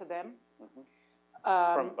offloaded onto them.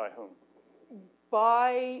 By whom?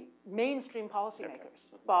 By mainstream policymakers,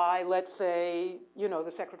 by, let's say, you know,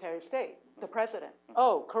 the Secretary of State, the President.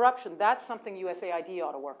 Oh, corruption, that's something USAID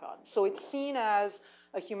ought to work on. So it's seen as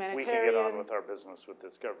a humanitarian... We can get on with our business with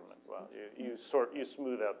this government. Well, you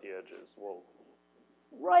smooth out the edges.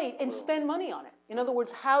 Right, and spend money on it. In other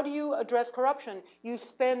words, how do you address corruption? You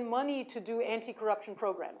spend money to do anti-corruption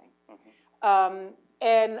programming.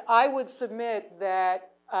 And I would submit that,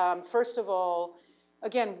 first of all,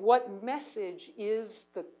 again, what message is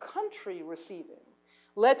the country receiving?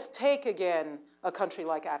 Let's take, again, a country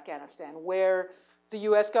like Afghanistan, where the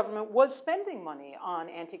US government was spending money on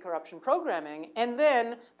anti-corruption programming, and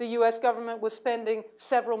then the US government was spending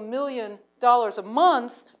several $1 million a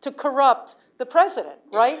month to corrupt the president,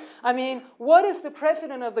 right? I mean, what is the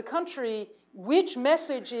president of the country, which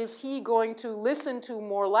message is he going to listen to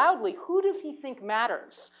more loudly? Who does he think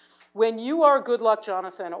matters? When you are Good Luck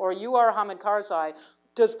Jonathan or you are Hamid Karzai,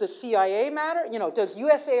 does the CIA matter? You know, does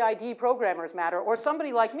USAID programmers matter? Or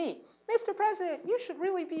somebody like me, Mr. President, you should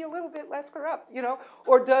really be a little bit less corrupt, you know?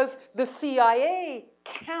 Or does the CIA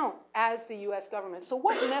count as the US government? So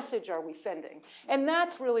what message are we sending? And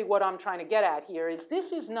that's really what I'm trying to get at here, is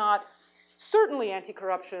this is not, certainly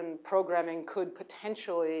anti-corruption programming could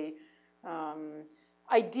potentially,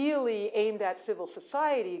 ideally aimed at civil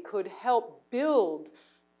society, could help build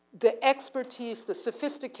the expertise, the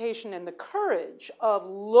sophistication, and the courage of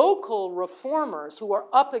local reformers who are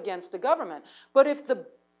up against the government. But if the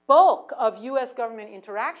bulk of US government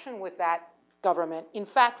interaction with that government, in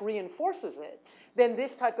fact, reinforces it, then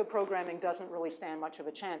this type of programming doesn't really stand much of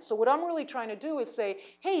a chance. So what I'm really trying to do is say,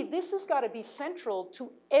 hey, this has got to be central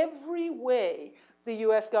to every way the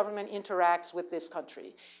US government interacts with this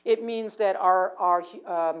country. It means that our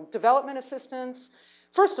development assistance,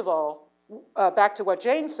 first of all, back to what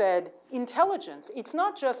Jane said, intelligence. It's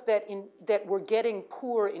not just that we're getting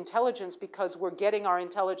poor intelligence because we're getting our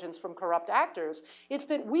intelligence from corrupt actors. It's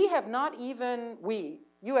that we have not even,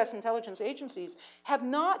 US intelligence agencies have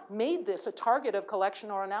not made this a target of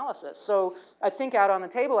collection or analysis. So I think out on the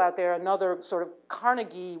table out there, another sort of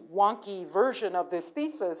Carnegie wonky version of this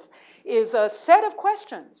thesis is a set of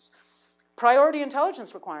questions. Priority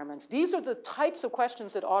intelligence requirements. These are the types of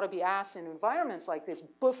questions that ought to be asked in environments like this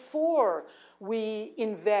before we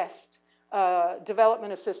invest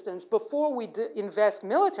development assistance, before we invest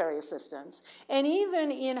military assistance, and even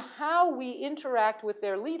in how we interact with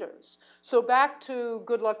their leaders. So back to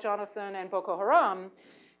Good Luck Jonathan and Boko Haram,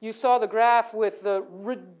 you saw the graph with the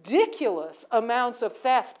ridiculous amounts of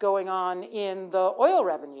theft going on in the oil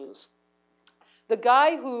revenues. The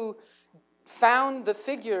guy who found the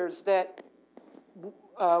figures that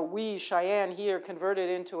we, Cheyenne here, converted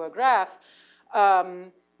into a graph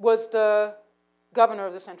was the governor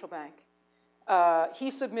of the central bank.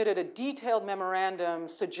 He submitted a detailed memorandum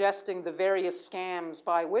suggesting the various scams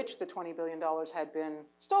by which the $20 billion had been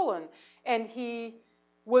stolen. And he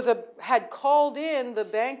had called in the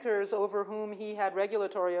bankers over whom he had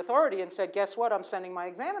regulatory authority and said, guess what, I'm sending my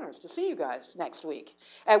examiners to see you guys next week.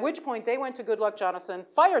 At which point they went to Good Luck Jonathan,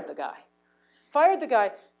 fired the guy. Fired the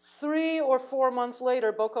guy. 3 or 4 months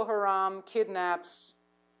later, Boko Haram kidnaps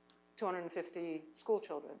 250 school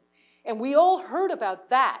children. And we all heard about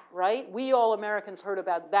that, right? We all Americans heard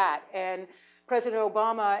about that. And President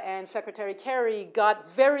Obama and Secretary Kerry got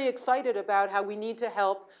very excited about how we need to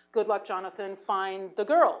help Good Luck Jonathan find the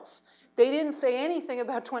girls. They didn't say anything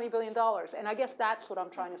about $20 billion. And I guess that's what I'm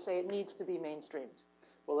trying to say. It needs to be mainstreamed.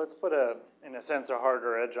 Well, let's put, in a sense, a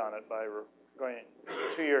harder edge on it by going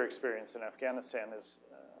to your experience in Afghanistan.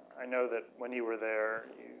 I know that when you were there,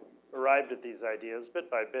 you arrived at these ideas bit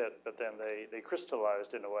by bit, but then they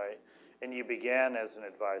crystallized in a way, and you began as an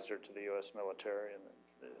advisor to the U.S. military and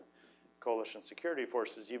the coalition security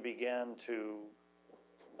forces. You began to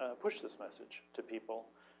push this message to people.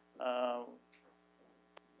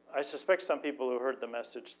 I suspect some people who heard the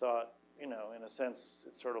message thought, you know, in a sense,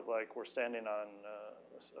 it's sort of like we're standing on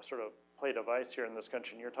a sort of plate of ice here in this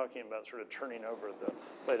country, and you're talking about sort of turning over the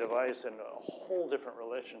plate of ice and a whole different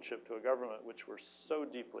relationship to a government which we're so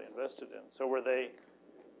deeply invested in. So were they,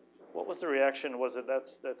 what was the reaction? Was it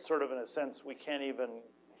that's sort of in a sense we can't even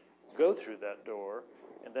go through that door?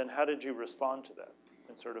 And then how did you respond to that?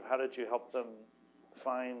 And sort of how did you help them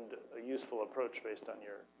find a useful approach based on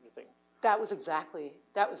your thing? That was exactly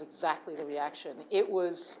the reaction. It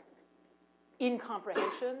was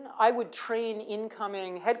incomprehension. I would train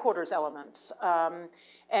incoming headquarters elements,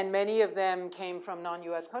 and many of them came from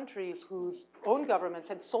non-US countries whose own governments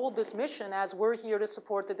had sold this mission as we're here to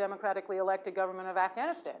support the democratically elected government of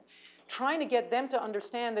Afghanistan. Trying to get them to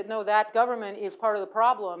understand that no, that government is part of the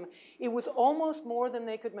problem. It was almost more than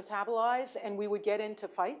they could metabolize, and we would get into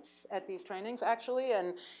fights at these trainings actually,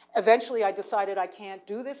 and eventually I decided I can't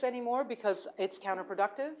do this anymore because it's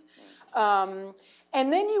counterproductive. And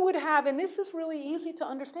then you would have, and this is really easy to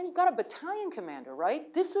understand, you've got a battalion commander,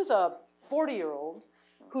 right? This is a 40-year-old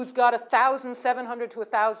who's got 700 to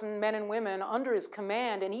 1,000 men and women under his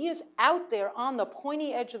command, and he is out there on the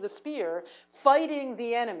pointy edge of the spear fighting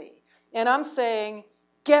the enemy. And I'm saying,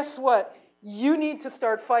 guess what? You need to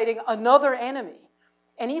start fighting another enemy.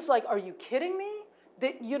 And he's like, are you kidding me?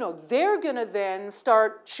 That, you know, they're gonna then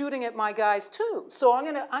start shooting at my guys too. So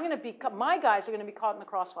my guys are gonna be caught in the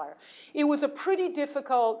crossfire. It was a pretty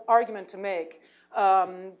difficult argument to make,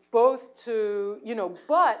 both to, you know,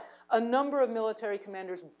 but a number of military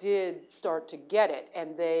commanders did start to get it,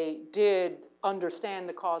 and they did understand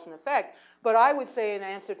the cause and effect. But I would say in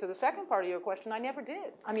answer to the second part of your question, I never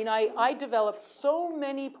did. I mean, I developed so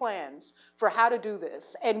many plans for how to do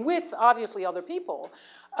this, and with obviously other people.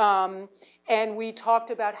 And we talked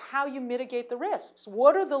about how you mitigate the risks.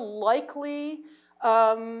 What are the likely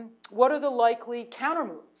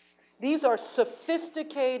countermoves? These are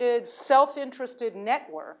sophisticated, self-interested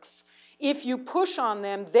networks. If you push on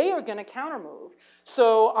them, they are going to countermove.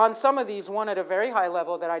 So on some of these, one at a very high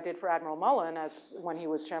level that I did for Admiral Mullen when he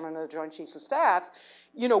was chairman of the Joint Chiefs of Staff,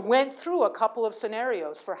 you know, went through a couple of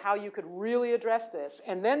scenarios for how you could really address this.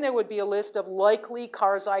 And then there would be a list of likely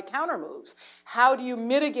Karzai countermoves. How do you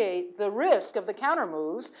mitigate the risk of the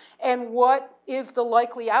countermoves? And what is the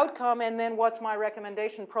likely outcome? And then what's my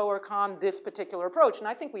recommendation, pro or con, this particular approach? And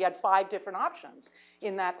I think we had 5 different options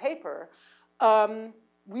in that paper.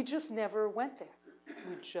 We just never went there.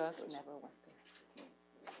 We just never went there.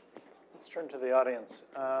 Let's turn to the audience.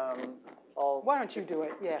 Why don't you do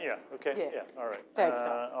it? Yeah. Yeah, okay, yeah, all right. Thanks,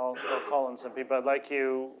 Tom. I'll call on some people.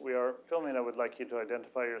 We are filming, I would like you to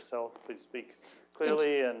identify yourself. Please speak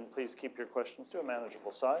clearly, and please keep your questions to a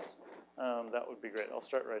manageable size. That would be great. I'll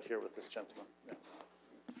start right here with this gentleman.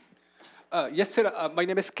 Yes, sir. My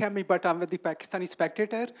name is Kami, but I'm with the Pakistani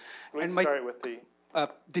Spectator. Let's my, start with the...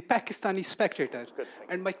 the Pakistani Spectator. Good,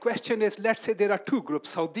 And my question is, let's say there are two groups,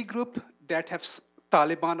 Saudi group that have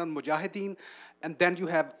Taliban and Mujahideen, and then you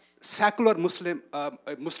have secular Muslim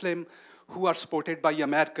who are supported by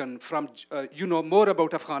American from, you know more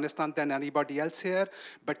about Afghanistan than anybody else here,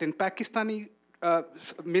 but in Pakistani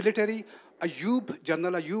military,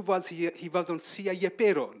 General Ayub was here, he was on CIA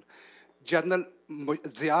payroll. General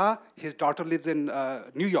Zia, his daughter lives in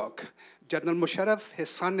New York. General Musharraf, his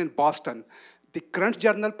son in Boston. The current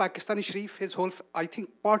General Pakistani Sharif, his whole, I think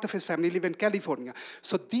part of his family live in California.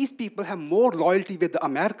 So these people have more loyalty with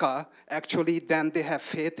America, actually, than they have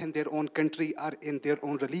faith in their own country or in their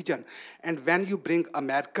own religion. And when you bring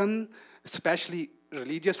American, especially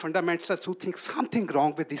religious fundamentalists who think something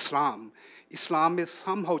wrong with Islam, Islam is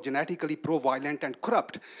somehow genetically pro-violent and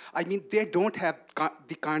corrupt. I mean, they don't have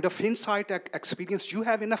the kind of insight experience you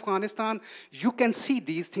have in Afghanistan. You can see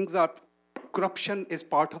these things are, corruption is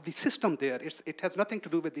part of the system there. It has nothing to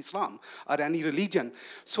do with Islam or any religion.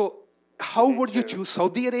 So how would you choose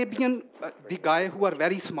Saudi Arabian, the guy who are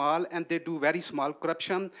very small and they do very small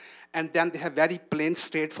corruption, and then they have very plain,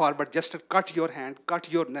 straightforward, just to cut your hand,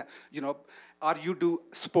 cut your, you know, or you do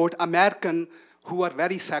support American who are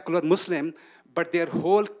very secular Muslim, but their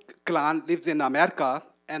whole clan lives in America,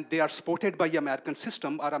 and they are supported by the American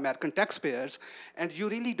system or American taxpayers, and you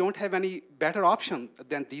really don't have any better option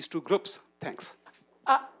than these two groups. Thanks.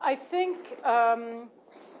 I think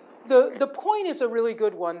the point is a really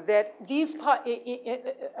good one, that these,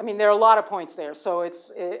 I mean, there are a lot of points there, so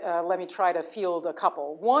it's, let me try to field a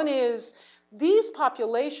couple. One is, these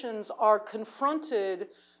populations are confronted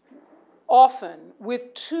often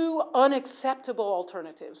with two unacceptable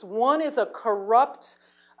alternatives. One is a corrupt,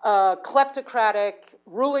 kleptocratic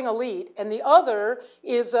ruling elite, and the other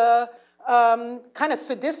is a kind of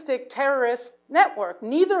sadistic terrorist network.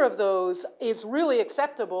 Neither of those is really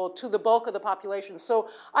acceptable to the bulk of the population. So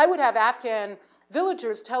I would have Afghan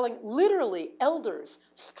villagers telling, literally, elders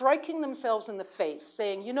striking themselves in the face,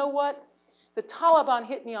 saying, you know what, the Taliban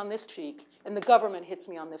hit me on this cheek, and the government hits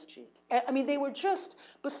me on this cheek. I mean, they were just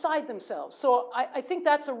beside themselves. So I think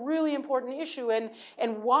that's a really important issue, and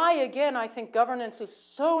why, again, I think governance is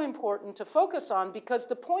so important to focus on, because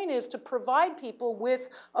the point is to provide people with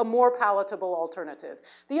a more palatable alternative.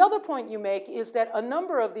 The other point you make is that a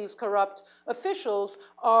number of these corrupt officials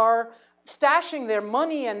are stashing their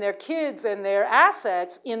money and their kids and their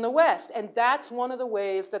assets in the West. And that's one of the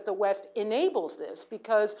ways that the West enables this,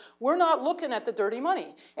 because we're not looking at the dirty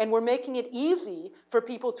money, and we're making it easy for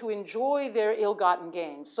people to enjoy their ill-gotten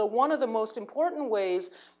gains. So one of the most important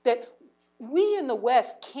ways that we in the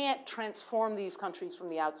West can't transform these countries from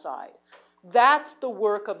the outside. That's the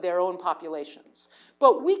work of their own populations.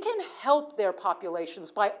 But we can help their populations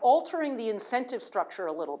by altering the incentive structure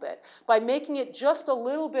a little bit, by making it just a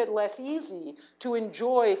little bit less easy to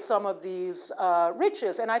enjoy some of these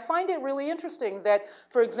riches. And I find it really interesting that,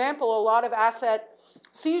 for example, a lot of asset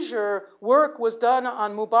seizure work was done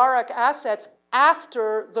on Mubarak assets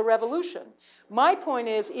after the revolution. My point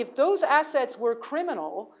is, if those assets were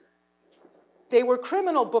criminal, they were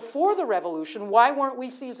criminal before the revolution, why weren't we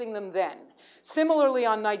seizing them then? Similarly,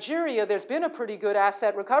 on Nigeria, there's been a pretty good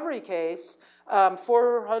asset recovery case,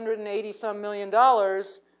 $480-some million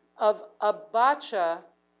of Abacha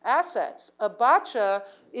assets. Abacha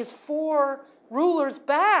is 4 rulers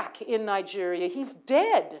back in Nigeria. He's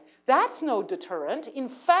dead. That's no deterrent. In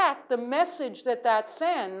fact, the message that that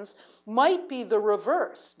sends might be the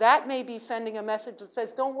reverse. That may be sending a message that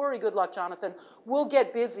says, don't worry, good luck, Jonathan. We'll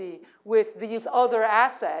get busy with these other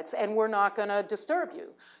assets, and we're not going to disturb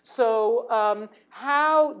you. So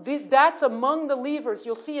that's among the levers.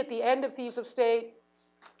 You'll see at the end of Thieves of State,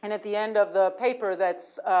 and at the end of the paper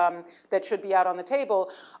that's, that should be out on the table,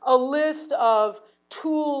 a list of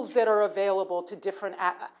tools that are available to different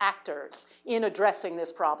actors in addressing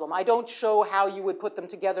this problem. I don't show how you would put them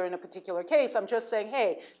together in a particular case. I'm just saying,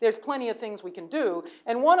 hey, there's plenty of things we can do,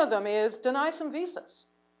 and one of them is deny some visas.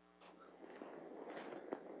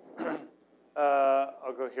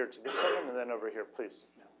 I'll go here to this one, and then over here, please.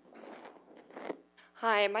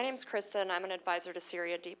 Hi, my name's Kristen. I'm an advisor to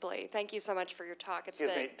Syria Deeply. Thank you so much for your talk.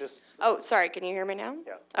 Excuse me, just... Oh, sorry, can you hear me now?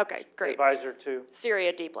 Yeah. Okay, great. Advisor to?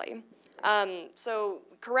 Syria Deeply. So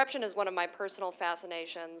corruption is one of my personal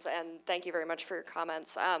fascinations, and thank you very much for your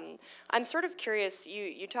comments. I'm sort of curious,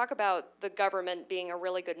 you talk about the government being a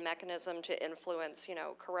really good mechanism to influence,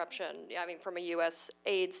 corruption, I mean, from a U.S.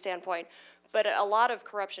 aid standpoint. but a lot of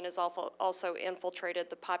corruption has also infiltrated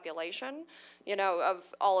the population, you know, of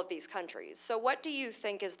all of these countries. So what do you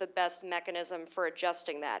think is the best mechanism for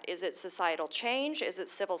adjusting that? Is it societal change? Is it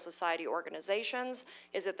civil society organizations?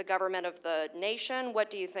 Is it the government of the nation? What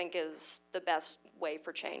do you think is the best way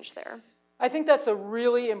for change there? I think that's a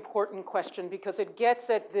really important question because it gets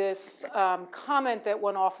at this comment that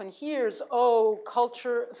one often hears, oh,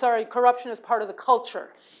 corruption is part of the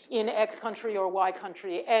culture in X country or Y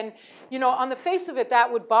country. And, you know, on the face of it,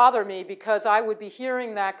 that would bother me because I would be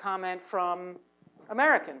hearing that comment from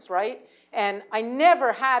Americans, right? And I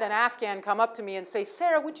never had an Afghan come up to me and say,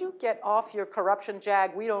 Sarah, would you get off your corruption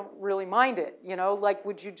jag? We don't really mind it, you know? Like,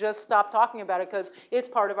 would you just stop talking about it because it's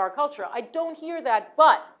part of our culture? I don't hear that,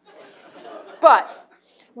 but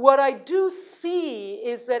what I do see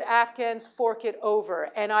is that Afghans fork it over.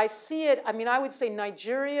 And I see it, I mean, I would say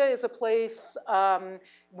Nigeria is a place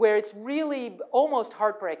where it's really almost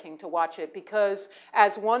heartbreaking to watch it because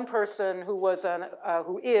as one person who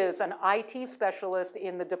is an IT specialist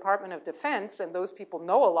in the Department of Defense, and those people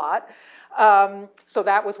know a lot, so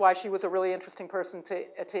that was why she was a really interesting person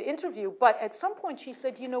to interview. But at some point she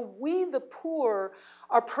said, you know, we the poor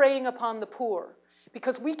are preying upon the poor.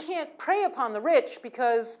 Because we can't prey upon the rich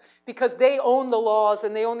because they own the laws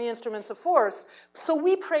and they own the instruments of force. So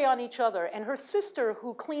we prey on each other. And her sister,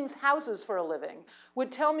 who cleans houses for a living, would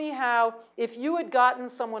tell me how if you had gotten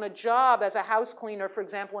someone a job as a house cleaner, for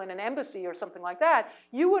example, in an embassy or something like that,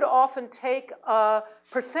 you would often take a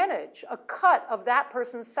percentage, a cut of that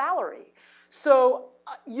person's salary. So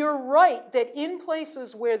you're right that in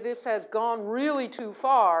places where this has gone really too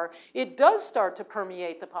far, it does start to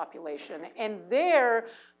permeate the population. And there,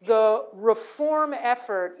 the reform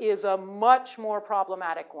effort is a much more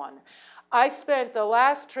problematic one. I spent the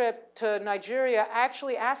last trip to Nigeria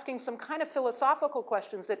actually asking some kind of philosophical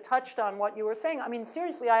questions that touched on what you were saying. I mean,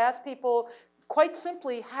 seriously, I asked people quite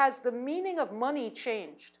simply, has the meaning of money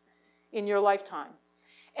changed in your lifetime?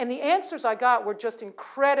 And the answers I got were just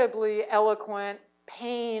incredibly eloquent,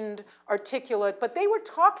 pained, articulate, but they were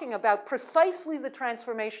talking about precisely the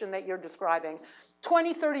transformation that you're describing.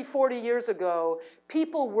 20, 30, 40 years ago,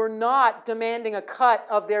 people were not demanding a cut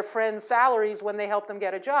of their friends' salaries when they helped them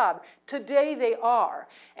get a job. Today they are.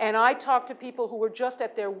 And I talked to people who were just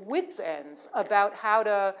at their wits' ends about how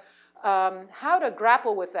to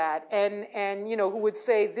grapple with that, and you know, who would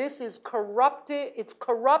say this is corrupted, it's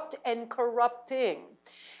corrupt and corrupting.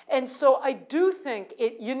 And so I do think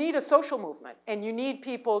you need a social movement, and you need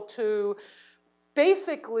people to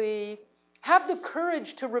basically have the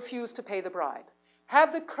courage to refuse to pay the bribe.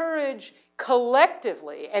 Have the courage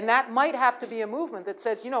collectively, and that might have to be a movement that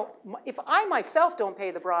says, you know, if I myself don't pay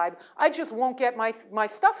the bribe, I just won't get my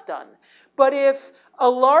stuff done. But if a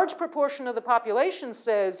large proportion of the population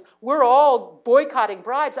says, we're all boycotting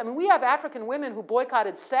bribes, I mean, we have African women who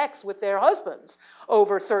boycotted sex with their husbands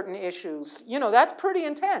over certain issues. You know, that's pretty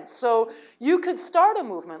intense. So you could start a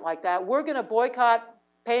movement like that. We're going to boycott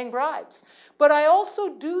paying bribes. But I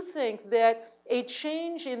also do think that a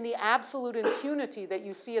change in the absolute impunity that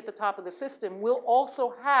you see at the top of the system will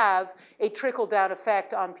also have a trickle-down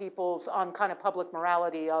effect on on kind of public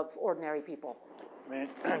morality of ordinary people. I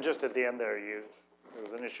mean, just at the end there, there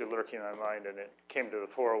was an issue lurking in my mind, and it came to the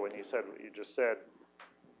fore when you said what you just said.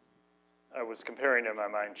 I was comparing in my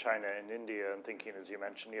mind China and India and thinking, as you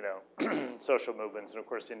mentioned, you know, social movements, and of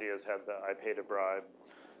course India's had the I paid a bribe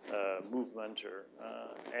movement,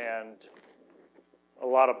 and a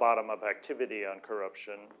lot of bottom-up activity on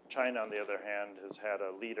corruption. China, on the other hand, has had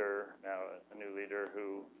a leader, now a new leader,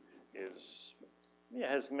 who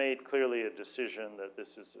has made clearly a decision that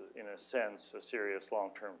this is, in a sense, a serious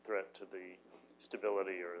long-term threat to the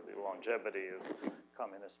stability or the longevity of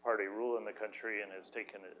Communist Party rule in the country, and has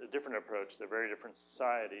taken a different approach. They're very different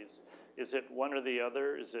societies. Is it one or the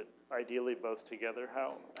other? Is it ideally both together?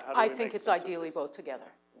 How do I think it's ideally both together.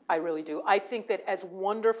 I really do. I think that as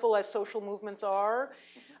wonderful as social movements are,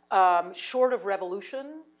 short of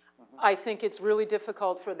revolution, I think it's really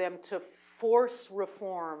difficult for them to force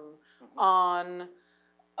reform on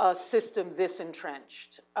a system this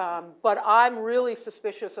entrenched. But I'm really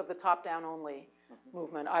suspicious of the top-down only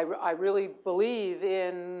movement. I really believe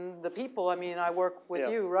in the people. I mean, I work with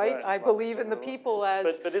you, right? I believe in the people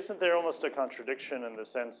as... But isn't there almost a contradiction in the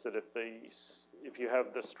sense that if you have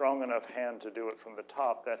the strong enough hand to do it from the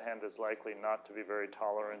top, that hand is likely not to be very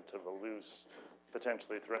tolerant of a loose,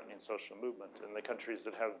 potentially threatening social movement. And the countries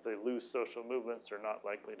that have the loose social movements are not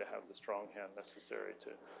likely to have the strong hand necessary to...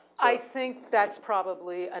 I think that's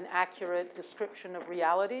probably an accurate description of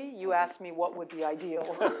reality. You asked me what would be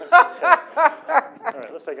ideal. All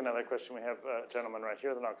right, let's take another question. We have a gentleman right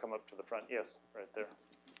here, then I'll come up to the front. Yes, right there.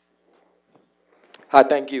 Hi,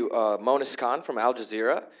 thank you. Monis Khan from Al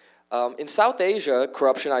Jazeera. In South Asia,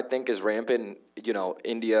 corruption, I think, is rampant, you know,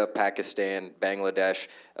 India, Pakistan, Bangladesh,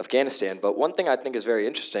 Afghanistan. But one thing I think is very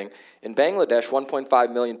interesting, in Bangladesh,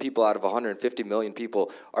 1.5 million people out of 150 million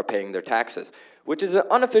people are paying their taxes, which is an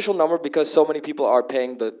unofficial number because so many people are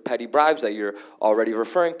paying the petty bribes that you're already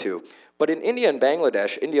referring to. But in India and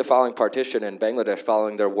Bangladesh, India following partition and Bangladesh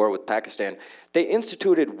following their war with Pakistan, they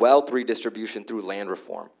instituted wealth redistribution through land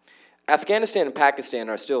reform. Afghanistan and Pakistan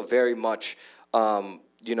are still very much,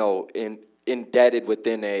 you know, indebted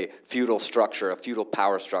within a feudal structure, a feudal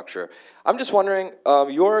power structure. I'm just wondering,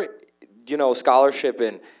 your, you know, scholarship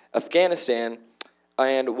in Afghanistan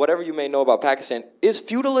and whatever you may know about Pakistan, is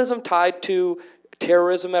feudalism tied to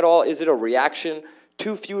terrorism at all? Is it a reaction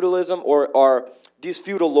to feudalism, or are these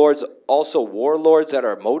feudal lords also warlords that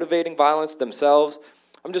are motivating violence themselves?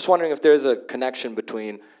 I'm just wondering if there's a connection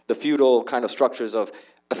between the feudal kind of structures of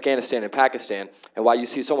Afghanistan and Pakistan, and why you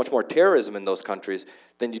see so much more terrorism in those countries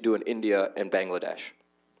than you do in India and Bangladesh.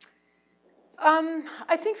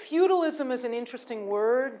 I think feudalism is an interesting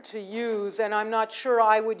word to use, and I'm not sure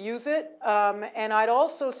I would use it. And I'd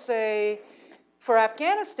also say, for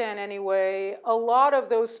Afghanistan anyway, a lot of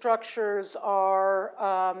those structures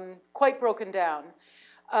are quite broken down.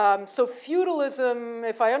 So feudalism,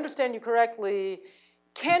 if I understand you correctly,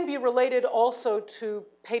 can be related also to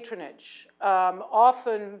patronage.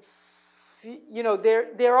 Often, you know,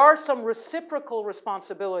 there are some reciprocal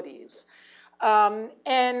responsibilities.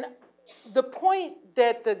 And the point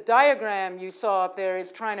that the diagram you saw up there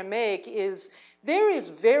is trying to make is there is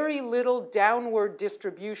very little downward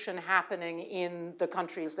distribution happening in the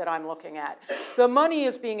countries that I'm looking at. The money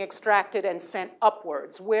is being extracted and sent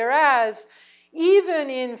upwards, whereas even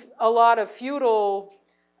in a lot of feudal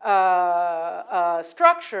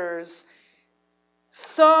structures,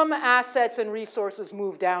 some assets and resources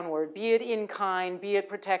move downward, be it in kind, be it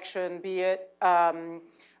protection, be it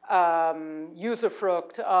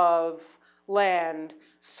usufruct of land.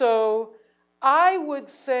 So I would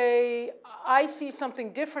say I see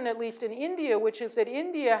something different, at least in India, which is that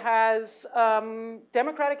India has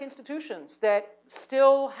democratic institutions that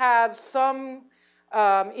still have some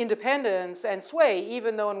independence and sway,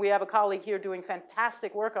 even though, and we have a colleague here doing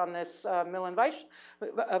fantastic work on this, Milan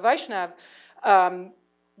Vaishnav,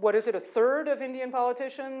 what is it, a third of Indian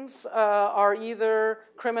politicians are either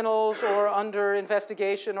criminals or under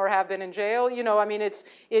investigation or have been in jail. You know, I mean, it's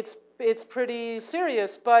pretty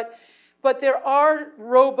serious, but there are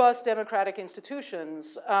robust democratic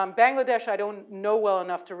institutions. Bangladesh, I don't know well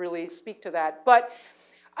enough to really speak to that, but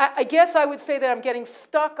I guess I would say that I'm getting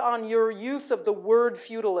stuck on your use of the word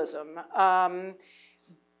feudalism.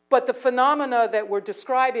 But the phenomena that we're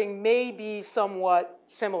describing may be somewhat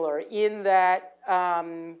similar in that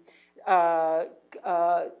a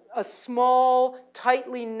small,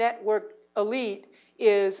 tightly networked elite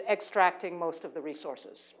is extracting most of the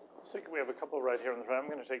resources. I think we have a couple right here in the front. I'm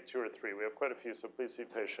going to take two or three. We have quite a few, so please be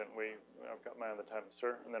patient. I've got my eye on the time,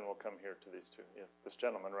 sir, and then we'll come here to these two. Yes, this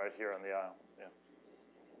gentleman right here on the aisle. Yeah.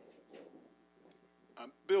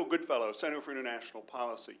 Bill Goodfellow, Center for International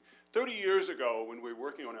Policy. 30 years ago, when we were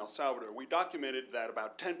working on El Salvador, we documented that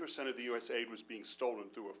about 10% of the U.S. aid was being stolen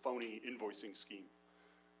through a phony invoicing scheme.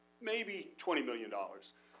 Maybe $20 million.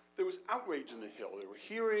 There was outrage in the Hill. There were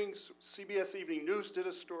hearings. CBS Evening News did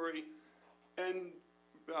a story, and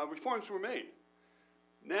reforms were made.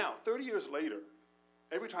 Now, 30 years later,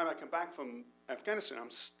 every time I come back from Afghanistan,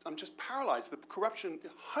 I'm just paralyzed. The corruption,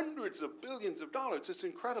 hundreds of billions of dollars, it's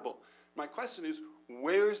incredible. My question is,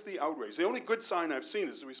 where's the outrage? The only good sign I've seen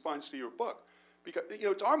is the response to your book. Because, you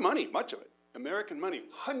know, it's our money, much of it, American money,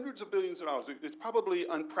 hundreds of billions of dollars. It's probably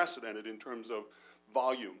unprecedented in terms of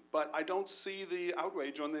volume, but I don't see the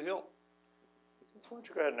outrage on the Hill. So why don't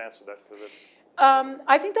you go ahead and answer that, because it's...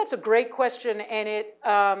 I think that's a great question, and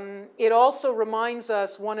it also reminds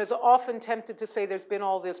us, one is often tempted to say there's been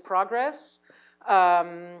all this progress.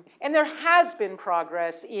 And there has been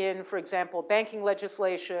progress in, for example, banking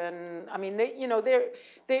legislation. I mean,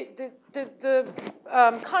 the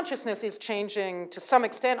consciousness is changing to some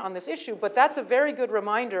extent on this issue, but that's a very good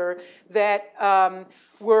reminder that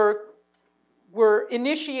we're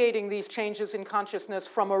initiating these changes in consciousness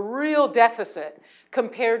from a real deficit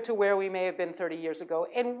compared to where we may have been 30 years ago.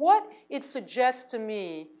 And what it suggests to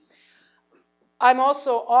me, I'm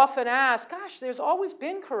also often asked, gosh, there's always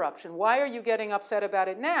been corruption. Why are you getting upset about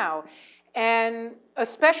it now? And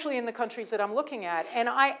especially in the countries that I'm looking at. And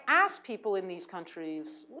I ask people in these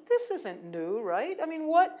countries, well, this isn't new, right? I mean,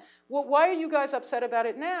 why are you guys upset about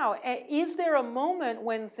it now? Is there a moment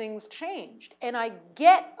when things changed? And I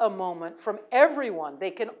get a moment from everyone.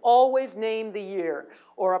 They can always name the year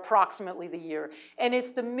or approximately the year. And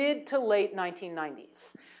it's the mid to late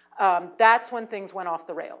 1990s. That's when things went off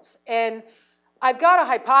the rails. And I've got a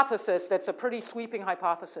hypothesis that's a pretty sweeping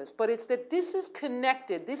hypothesis, but it's that this is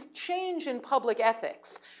connected, this change in public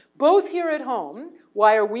ethics, both here at home,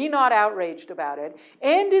 why are we not outraged about it,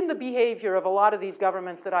 and in the behavior of a lot of these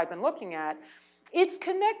governments that I've been looking at. It's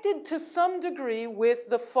connected to some degree with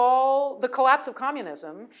the collapse of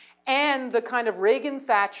communism and the kind of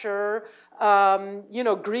Reagan-Thatcher,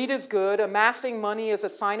 greed is good, amassing money is a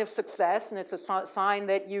sign of success, and it's a sign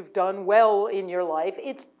that you've done well in your life.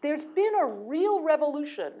 There's been a real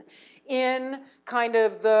revolution in kind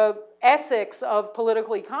of the ethics of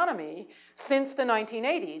political economy since the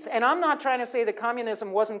 1980s. And I'm not trying to say that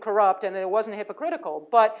communism wasn't corrupt and that it wasn't hypocritical,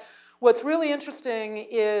 but what's really interesting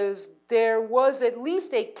is there was at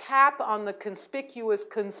least a cap on the conspicuous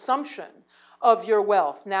consumption of your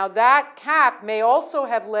wealth. Now that cap may also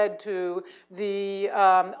have led to the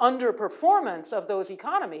underperformance of those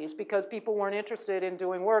economies because people weren't interested in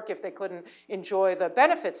doing work if they couldn't enjoy the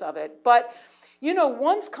benefits of it. But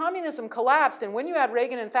once communism collapsed and when you had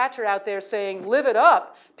Reagan and Thatcher out there saying, live it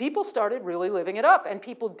up, people started really living it up. And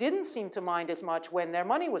people didn't seem to mind as much when their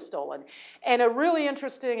money was stolen. And a really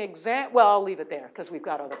interesting example, well, I'll leave it there because we've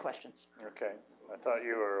got other questions. Okay. I thought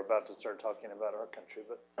you were about to start talking about our country,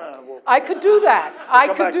 but I could do that. I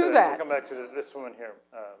could do that. We'll come back to this woman here,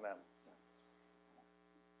 ma'am.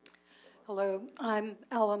 Hello, I'm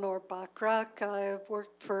Eleanor Bachrach. I've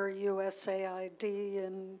worked for USAID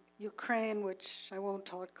in Ukraine, which I won't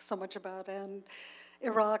talk so much about, and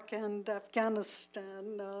Iraq and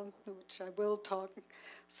Afghanistan, which I will talk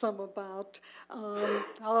some about. I'll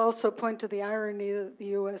also point to the irony that the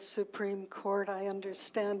U.S. Supreme Court, I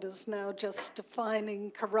understand, is now just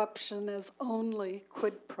defining corruption as only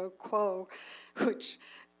quid pro quo, which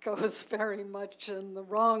goes very much in the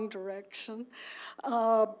wrong direction.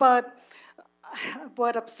 But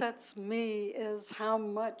what upsets me is how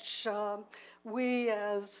much we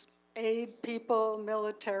as aid people,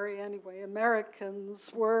 military anyway, Americans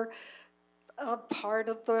were a part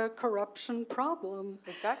of the corruption problem.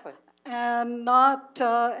 Exactly. And not,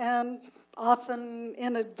 and often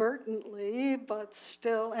inadvertently, but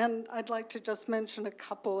still, and I'd like to just mention a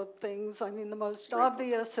couple of things. I mean, the most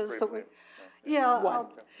obvious is that we,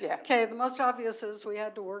 okay, the most obvious is we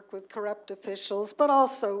had to work with corrupt officials, but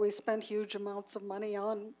also we spent huge amounts of money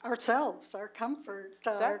on ourselves, our comfort,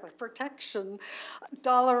 our protection,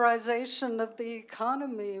 dollarization of the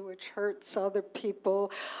economy, which hurts other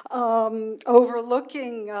people,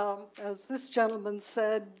 overlooking, as this gentleman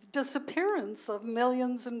said, disappearance of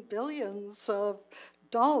millions and billions of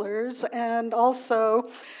dollars, and also,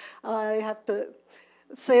 I have to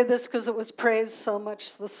say this because it was praised so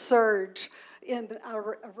much, the surge in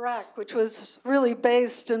Iraq, which was really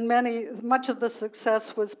based in much of the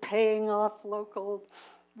success was paying off local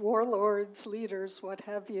warlords, leaders, what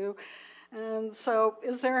have you. And so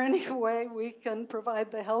is there any way we can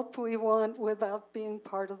provide the help we want without being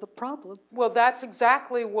part of the problem? Well, that's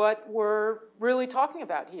exactly what we're really talking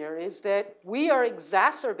about here, is that we are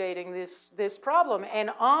exacerbating this problem.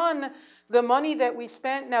 And on the money that we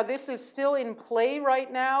spent, now this is still in play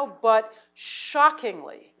right now, but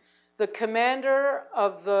shockingly, the commander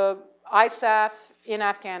of the ISAF in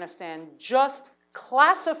Afghanistan just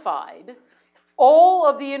classified all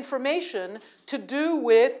of the information to do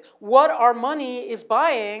with what our money is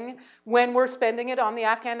buying when we're spending it on the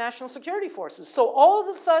Afghan National Security Forces. So all of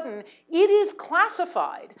a sudden, it is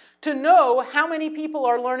classified to know how many people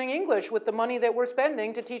are learning English with the money that we're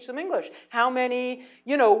spending to teach them English, how many,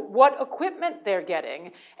 what equipment they're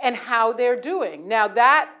getting, and how they're doing. Now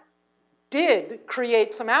that did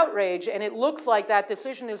create some outrage, and it looks like that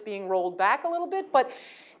decision is being rolled back a little bit, but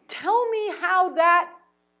tell me how that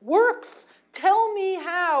works. Tell me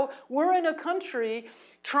how we're in a country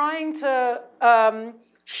trying to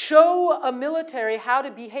show a military how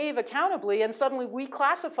to behave accountably, and suddenly we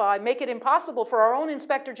make it impossible for our own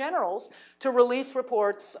inspector generals to release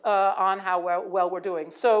reports on how well we're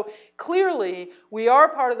doing. So clearly, we are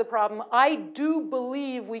part of the problem. I do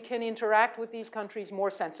believe we can interact with these countries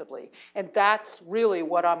more sensibly, and that's really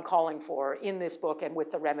what I'm calling for in this book and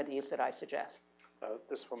with the remedies that I suggest.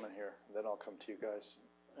 This woman here, and then I'll come to you guys.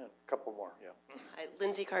 A couple more, yeah. Hi,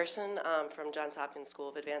 Lindsay Carson from Johns Hopkins School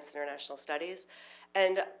of Advanced International Studies.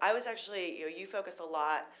 And I was actually, you focus a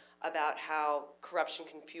lot about how corruption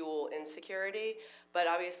can fuel insecurity. But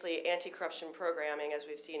obviously, anti-corruption programming, as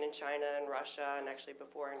we've seen in China and Russia, and actually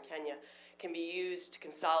before in Kenya, can be used to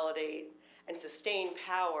consolidate and sustain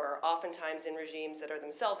power, oftentimes in regimes that are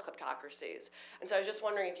themselves kleptocracies. And so I was just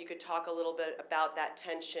wondering if you could talk a little bit about that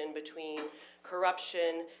tension between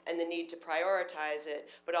corruption and the need to prioritize it,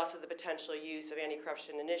 but also the potential use of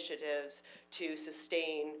anti-corruption initiatives to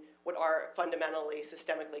sustain what are fundamentally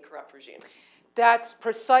systemically corrupt regimes. That's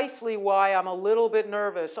precisely why I'm a little bit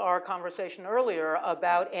nervous, our conversation earlier,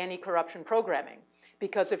 about anti-corruption programming.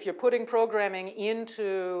 Because if you're putting programming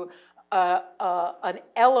into an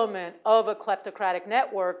element of a kleptocratic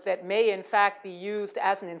network that may in fact be used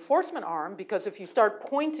as an enforcement arm, because if you start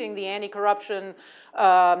pointing the anti-corruption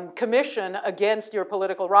commission against your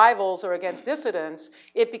political rivals or against dissidents,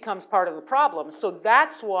 it becomes part of the problem. So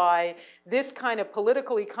that's why this kind of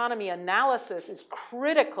political economy analysis is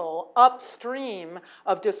critical upstream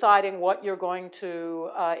of deciding what you're going to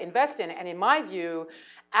invest in. And in my view,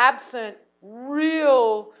 absent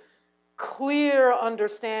real clear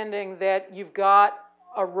understanding that you've got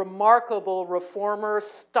a remarkable reformer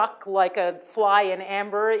stuck like a fly in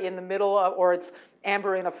amber in the middle of, or it's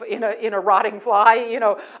amber in a rotting fly, you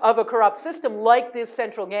know, of a corrupt system, like this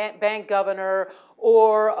central bank governor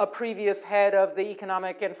or a previous head of the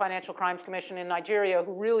Economic and Financial Crimes Commission in Nigeria,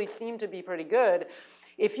 who really seemed to be pretty good.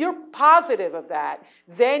 If you're positive of that,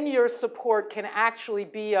 then your support can actually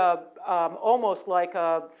be almost like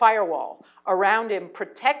a firewall around him,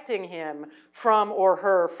 protecting him from or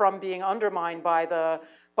her from being undermined by the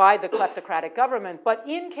kleptocratic government. But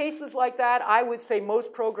in cases like that, I would say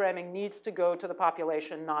most programming needs to go to the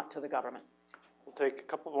population, not to the government. We'll take a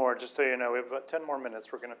couple more, just so you know. We have about 10 more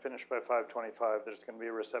minutes. We're going to finish by 5:25. There's going to be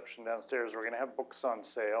a reception downstairs. We're going to have books on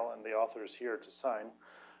sale, and the author's here to sign.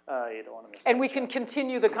 You don't want to miss And that we can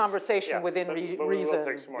continue the conversation within but reason. We'll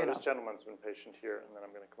take some more. You know. This gentleman's been patient here, and then I'm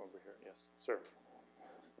going to come over here. Yes, sir.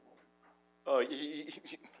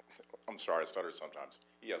 I'm sorry, I stutter sometimes.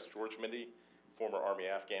 Yes, George Mindy, former Army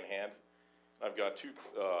Afghan hand. I've got two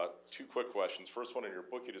quick questions. First one, in your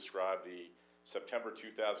book you described the September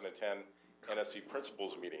 2010 NSC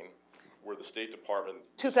Principals meeting where the State Department...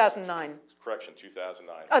 2009. Correction,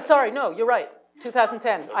 2009. Sorry, no, you're right.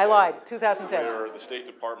 2010. Okay. I lied. 2010. Where the State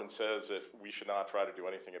Department says that we should not try to do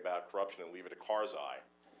anything about corruption and leave it to Karzai.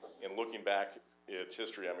 And looking back at its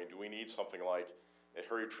history, I mean, do we need something like a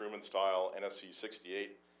Harry Truman-style NSC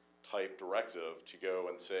 68 type directive to go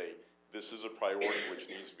and say, this is a priority which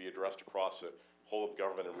needs to be addressed across the whole of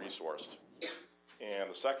government and resourced? And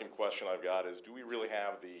the second question I've got is, do we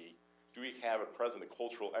have at present the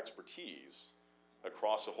cultural expertise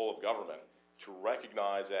across the whole of government to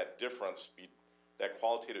recognize that difference, that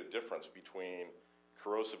qualitative difference between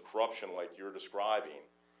corrosive corruption like you're describing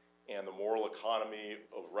and the moral economy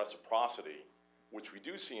of reciprocity, which we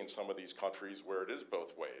do see in some of these countries where it is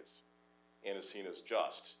both ways and is seen as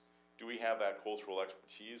just? Do we have that cultural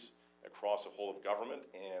expertise across the whole of government?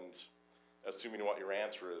 And assuming what your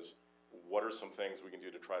answer is, what are some things we can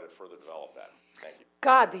do to try to further develop that? Thank you.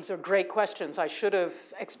 God, these are great questions. I should have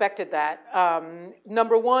expected that.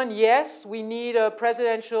 Number one, yes, we need a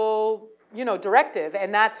presidential, directive,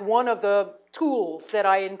 and that's one of the tools that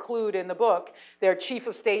I include in the book. There are chief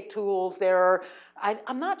of state tools.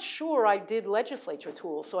 I'm not sure I did legislature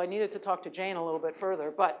tools, so I needed to talk to Jane a little bit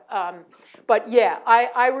further. But yeah,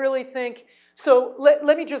 I really think, so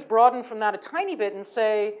let me just broaden from that a tiny bit and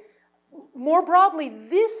say, more broadly,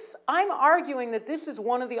 I'm arguing that this is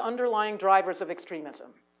one of the underlying drivers of extremism,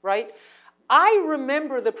 right? I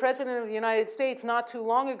remember the President of the United States not too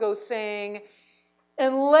long ago saying,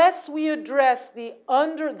 unless we address the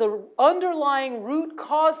underlying root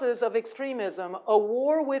causes of extremism, a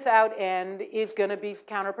war without end is going to be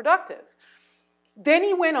counterproductive. Then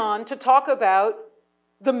he went on to talk about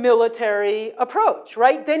the military approach,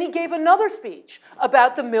 right? Then he gave another speech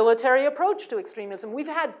about the military approach to extremism. We've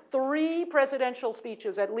had 3 presidential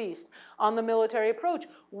speeches at least on the military approach.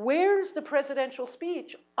 Where's the presidential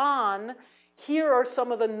speech on, here are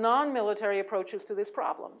some of the non-military approaches to this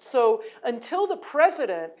problem? So until the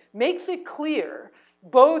president makes it clear,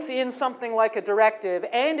 both in something like a directive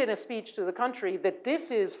and in a speech to the country, that this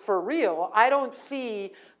is for real, I don't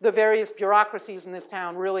see the various bureaucracies in this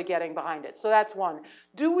town really getting behind it. So that's one.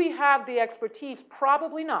 Do we have the expertise?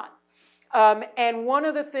 Probably not. And one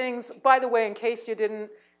of the things, by the way, in case you didn't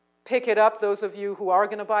pick it up, those of you who are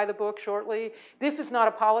going to buy the book shortly, this is not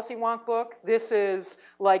a policy wonk book. This is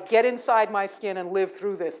like, get inside my skin and live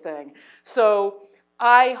through this thing. So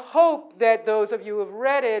I hope that those of you who have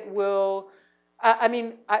read it will... let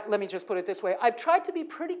me just put it this way. I've tried to be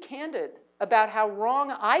pretty candid about how wrong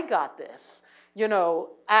I got this you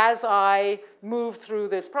know, as I moved through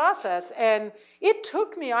this process. And it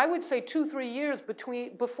took me, I would say, 2-3 years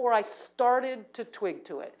before I started to twig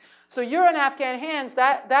to it. So you're in Afghan hands,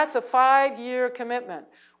 that's a 5-year commitment.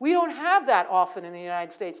 We don't have that often in the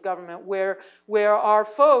United States government where our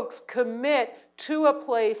folks commit to a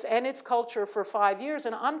place and its culture for 5 years.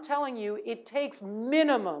 And I'm telling you, it takes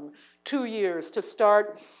minimum 2 years to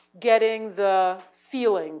start getting the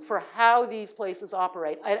feeling for how these places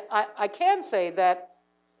operate. I can say that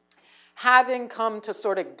having come to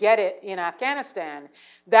sort of get it in Afghanistan,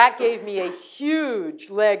 that gave me a huge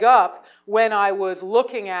leg up when I was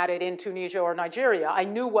looking at it in Tunisia or Nigeria. I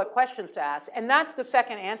knew what questions to ask. And that's the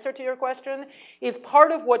second answer to your question, is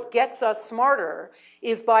part of what gets us smarter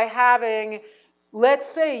is by having, let's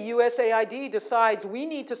say USAID decides we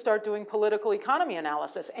need to start doing political economy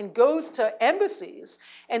analysis and goes to embassies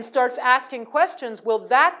and starts asking questions, well,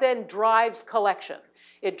 that then drives collection.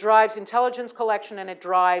 It drives intelligence collection and it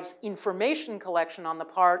drives information collection on the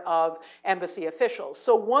part of embassy officials.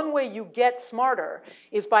 So one way you get smarter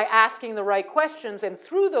is by asking the right questions and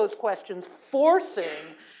through those questions forcing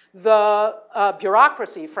the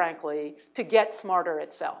bureaucracy, frankly, to get smarter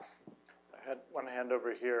itself. I had one hand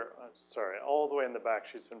over here. Sorry, all the way in the back.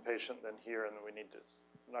 She's been patient, then here, and then we need to,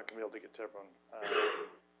 I'm not going to be able to get to everyone.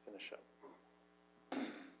 Finish up.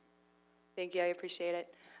 Thank you, I appreciate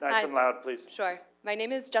it. Nice and loud, please. Sure. My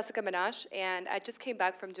name is Jessica Minash, and I just came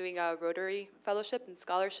back from doing a Rotary Fellowship and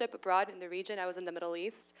Scholarship abroad in the region. I was in the Middle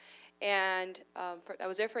East, and I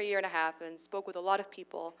was there for 1.5 years and spoke with a lot of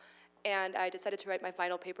people, and I decided to write my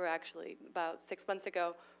final paper, actually, about 6 months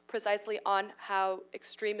ago, precisely on how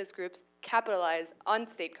extremist groups capitalize on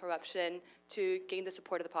state corruption to gain the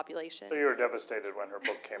support of the population. So you were devastated when her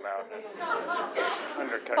book came out and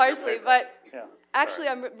undercut Partially, your paper. but yeah, actually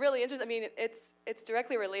I'm really interested. I mean, it's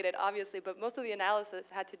directly related, obviously, but most of the analysis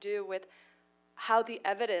had to do with how the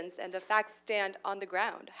evidence and the facts stand on the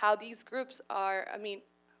ground, how these groups are, I mean,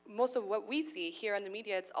 most of what we see here in the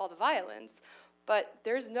media, it's all the violence, but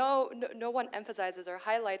there's no one emphasizes or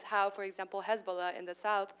highlights how, for example, Hezbollah in the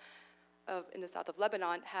south of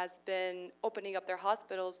Lebanon has been opening up their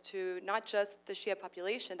hospitals to not just the Shia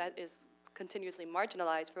population that is continuously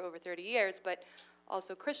marginalized for over 30 years, but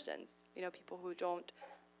also Christians, you know, people who don't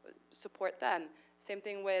support them. Same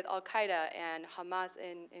thing with Al-Qaeda and Hamas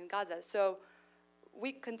in Gaza. So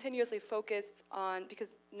we continuously focus on,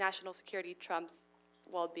 because national security trumps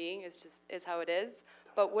well-being is how it is,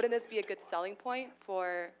 but wouldn't this be a good selling point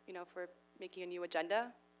for, you know, for making a new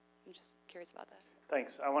agenda? I'm just curious about that.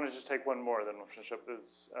 Thanks. I want to just take one more, then we'll finish up.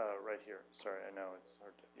 Is right here. Sorry, I know it's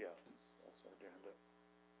hard to, yeah, it's also hard to hand it.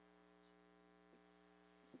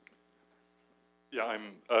 Yeah,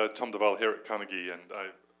 I'm Tom Duval here at Carnegie, and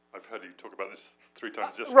I've heard you talk about this 3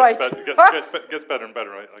 times. Just right. Gets better and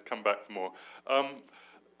better. I come back for more.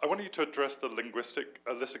 I want you to address the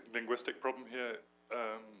illicit linguistic problem here,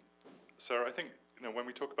 Sarah. I think, you know, when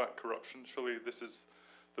we talk about corruption, surely this is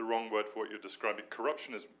the wrong word for what you're describing.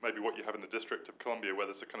 Corruption is maybe what you have in the District of Columbia, where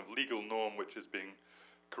there's a kind of legal norm which is being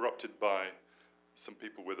corrupted by some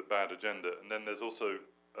people with a bad agenda, and then there's also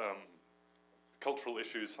cultural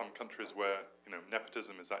issues, some countries where, you know,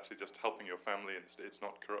 nepotism is actually just helping your family and it's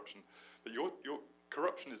not corruption. But your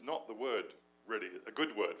corruption is not the word, really, a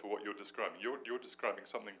good word for what you're describing. You're describing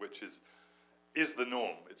something which is the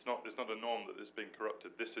norm. It's not a norm that is being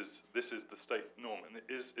corrupted. This is the state norm. And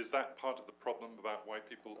is that part of the problem about why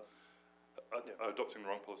people are adopting the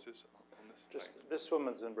wrong policies on this? Just, this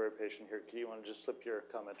woman's been very patient here. Do you want to just slip your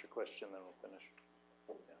comment or question, then we'll finish?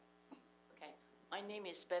 My name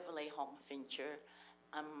is Beverly Hong Fincher.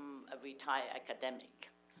 I'm a retired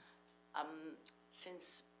academic.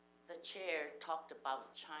 Since the chair talked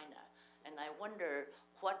about China, and I wonder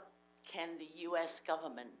what can the U.S.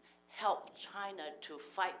 government help China to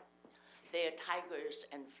fight their tigers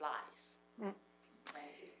and flies? Mm.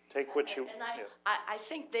 Take what you... And I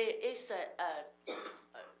think there is a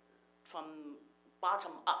from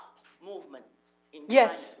bottom up movement.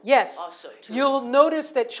 Yes, yes. You'll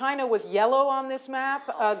notice that China was yellow on this map.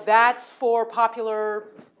 That's for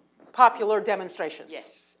popular demonstrations.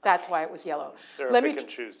 Yes. That's why it was yellow. Let me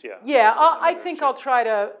choose, yeah. Yeah, I think I'll try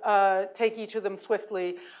to take each of them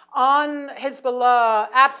swiftly. On Hezbollah,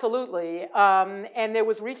 absolutely. And there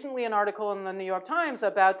was recently an article in the New York Times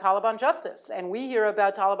about Taliban justice. And we hear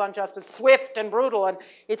about Taliban justice swift and brutal, and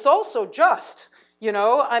it's also just. You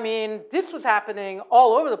know, I mean, this was happening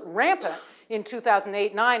all over the rampant. In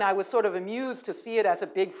 2008-9, I was sort of amused to see it as a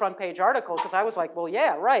big front page article because I was like, well,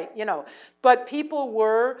 yeah, right, you know. But people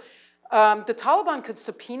were, the Taliban could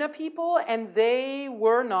subpoena people and they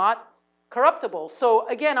were not corruptible. So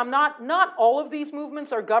again, not all of these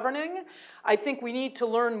movements are governing. I think we need to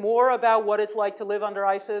learn more about what it's like to live under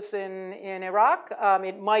ISIS in Iraq.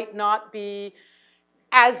 It might not be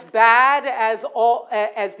as bad as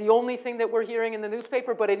the only thing that we're hearing in the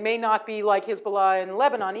newspaper, but it may not be like Hezbollah in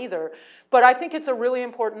Lebanon either. But I think it's a really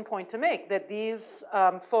important point to make, that these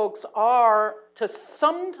folks are, to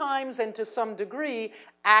sometimes and to some degree,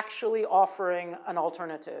 actually offering an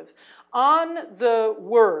alternative. On the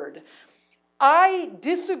word, I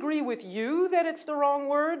disagree with you that it's the wrong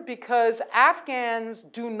word, because Afghans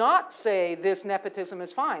do not say this nepotism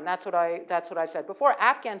is fine. That's what I said before.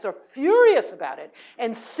 Afghans are furious about it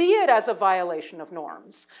and see it as a violation of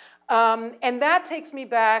norms. And that takes me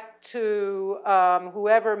back to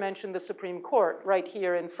whoever mentioned the Supreme Court right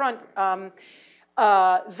here in front.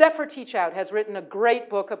 Zephyr Teachout has written a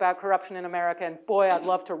great book about corruption in America, and boy, I'd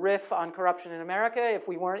love to riff on corruption in America if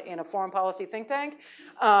we weren't in a foreign policy think tank.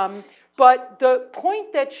 But the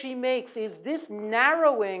point that she makes is this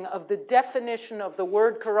narrowing of the definition of the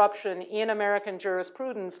word corruption in American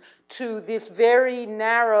jurisprudence to this very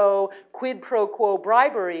narrow quid pro quo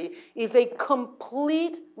bribery is a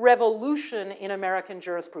complete revolution in American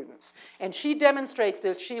jurisprudence. And she demonstrates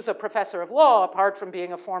this. She's a professor of law, apart from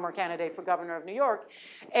being a former candidate for governor of New York.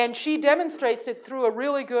 And she demonstrates it through a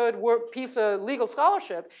really good piece of legal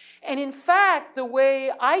scholarship. And in fact, the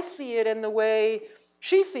way I see it and the way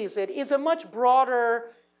she sees it is a much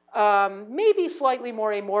broader, maybe slightly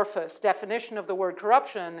more amorphous definition of the word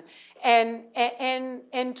corruption, and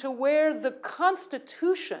to where the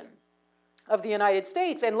Constitution of the United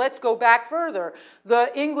States, and let's go back further,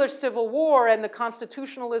 the English Civil War and the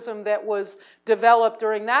constitutionalism that was developed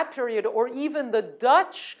during that period, or even the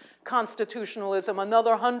Dutch constitutionalism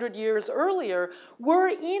another 100 years earlier, were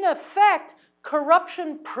in effect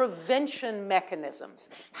corruption prevention mechanisms.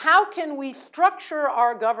 How can we structure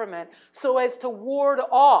our government so as to ward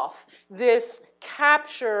off this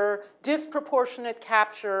capture, disproportionate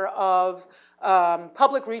capture of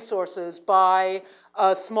public resources by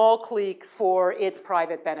a small clique for its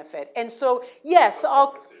private benefit? And so, yes,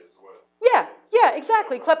 yeah,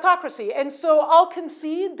 exactly, kleptocracy. And so I'll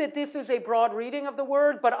concede that this is a broad reading of the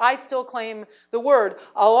word, but I still claim the word.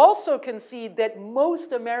 I'll also concede that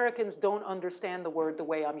most Americans don't understand the word the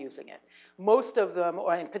way I'm using it. Most of them,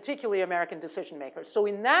 and particularly American decision makers. So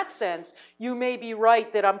in that sense, you may be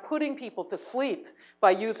right that I'm putting people to sleep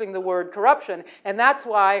by using the word corruption, and that's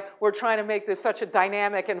why we're trying to make this such a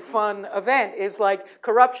dynamic and fun event, is like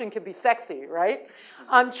corruption can be sexy, right?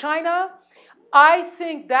 On China, I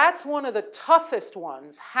think that's one of the toughest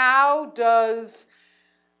ones. How does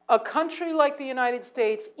a country like the United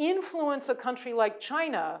States influence a country like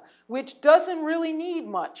China, which doesn't really need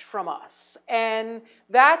much from us? And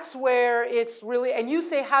that's where it's really, and you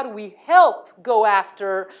say, how do we help go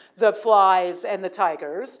after the flies and the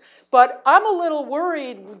tigers? But I'm a little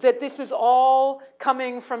worried that this is all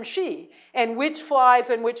coming from Xi. And which flies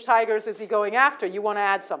and which tigers is he going after? You want to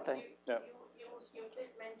add something? You did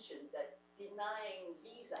mention that denying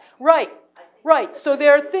visas. Right. So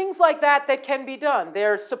there are things like that that can be done.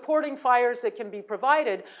 There are supporting fires that can be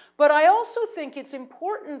provided. But I also think it's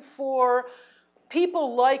important for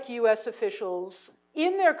people like US officials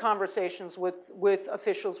in their conversations with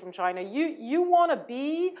officials from China. You want to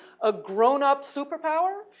be a grown-up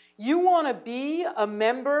superpower. You want to be a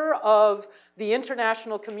member of the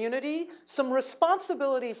international community. Some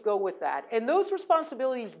responsibilities go with that. And those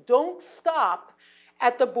responsibilities don't stop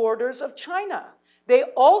at the borders of China. They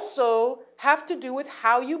also have to do with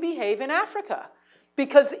how you behave in Africa.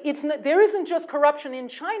 Because there isn't just corruption in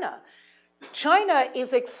China. China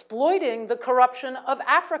is exploiting the corruption of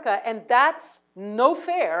Africa, and that's no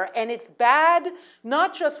fair, and it's bad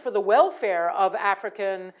not just for the welfare of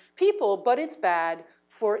African people, but it's bad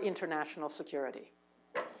for international security.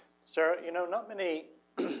 Sarah, not many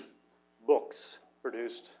books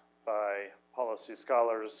produced by policy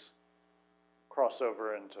scholars cross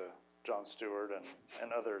over into Jon Stewart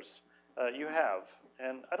and others. You have,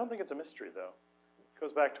 and I don't think it's a mystery, though. It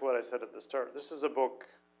goes back to what I said at the start. This is a book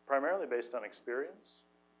primarily based on experience,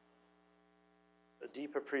 a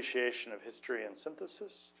deep appreciation of history and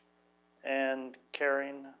synthesis, and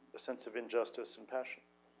carrying a sense of injustice and passion.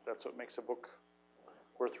 That's what makes a book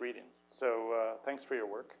worth reading. So thanks for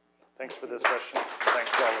your work. Thanks for this session.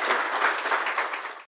 Thanks to all of you.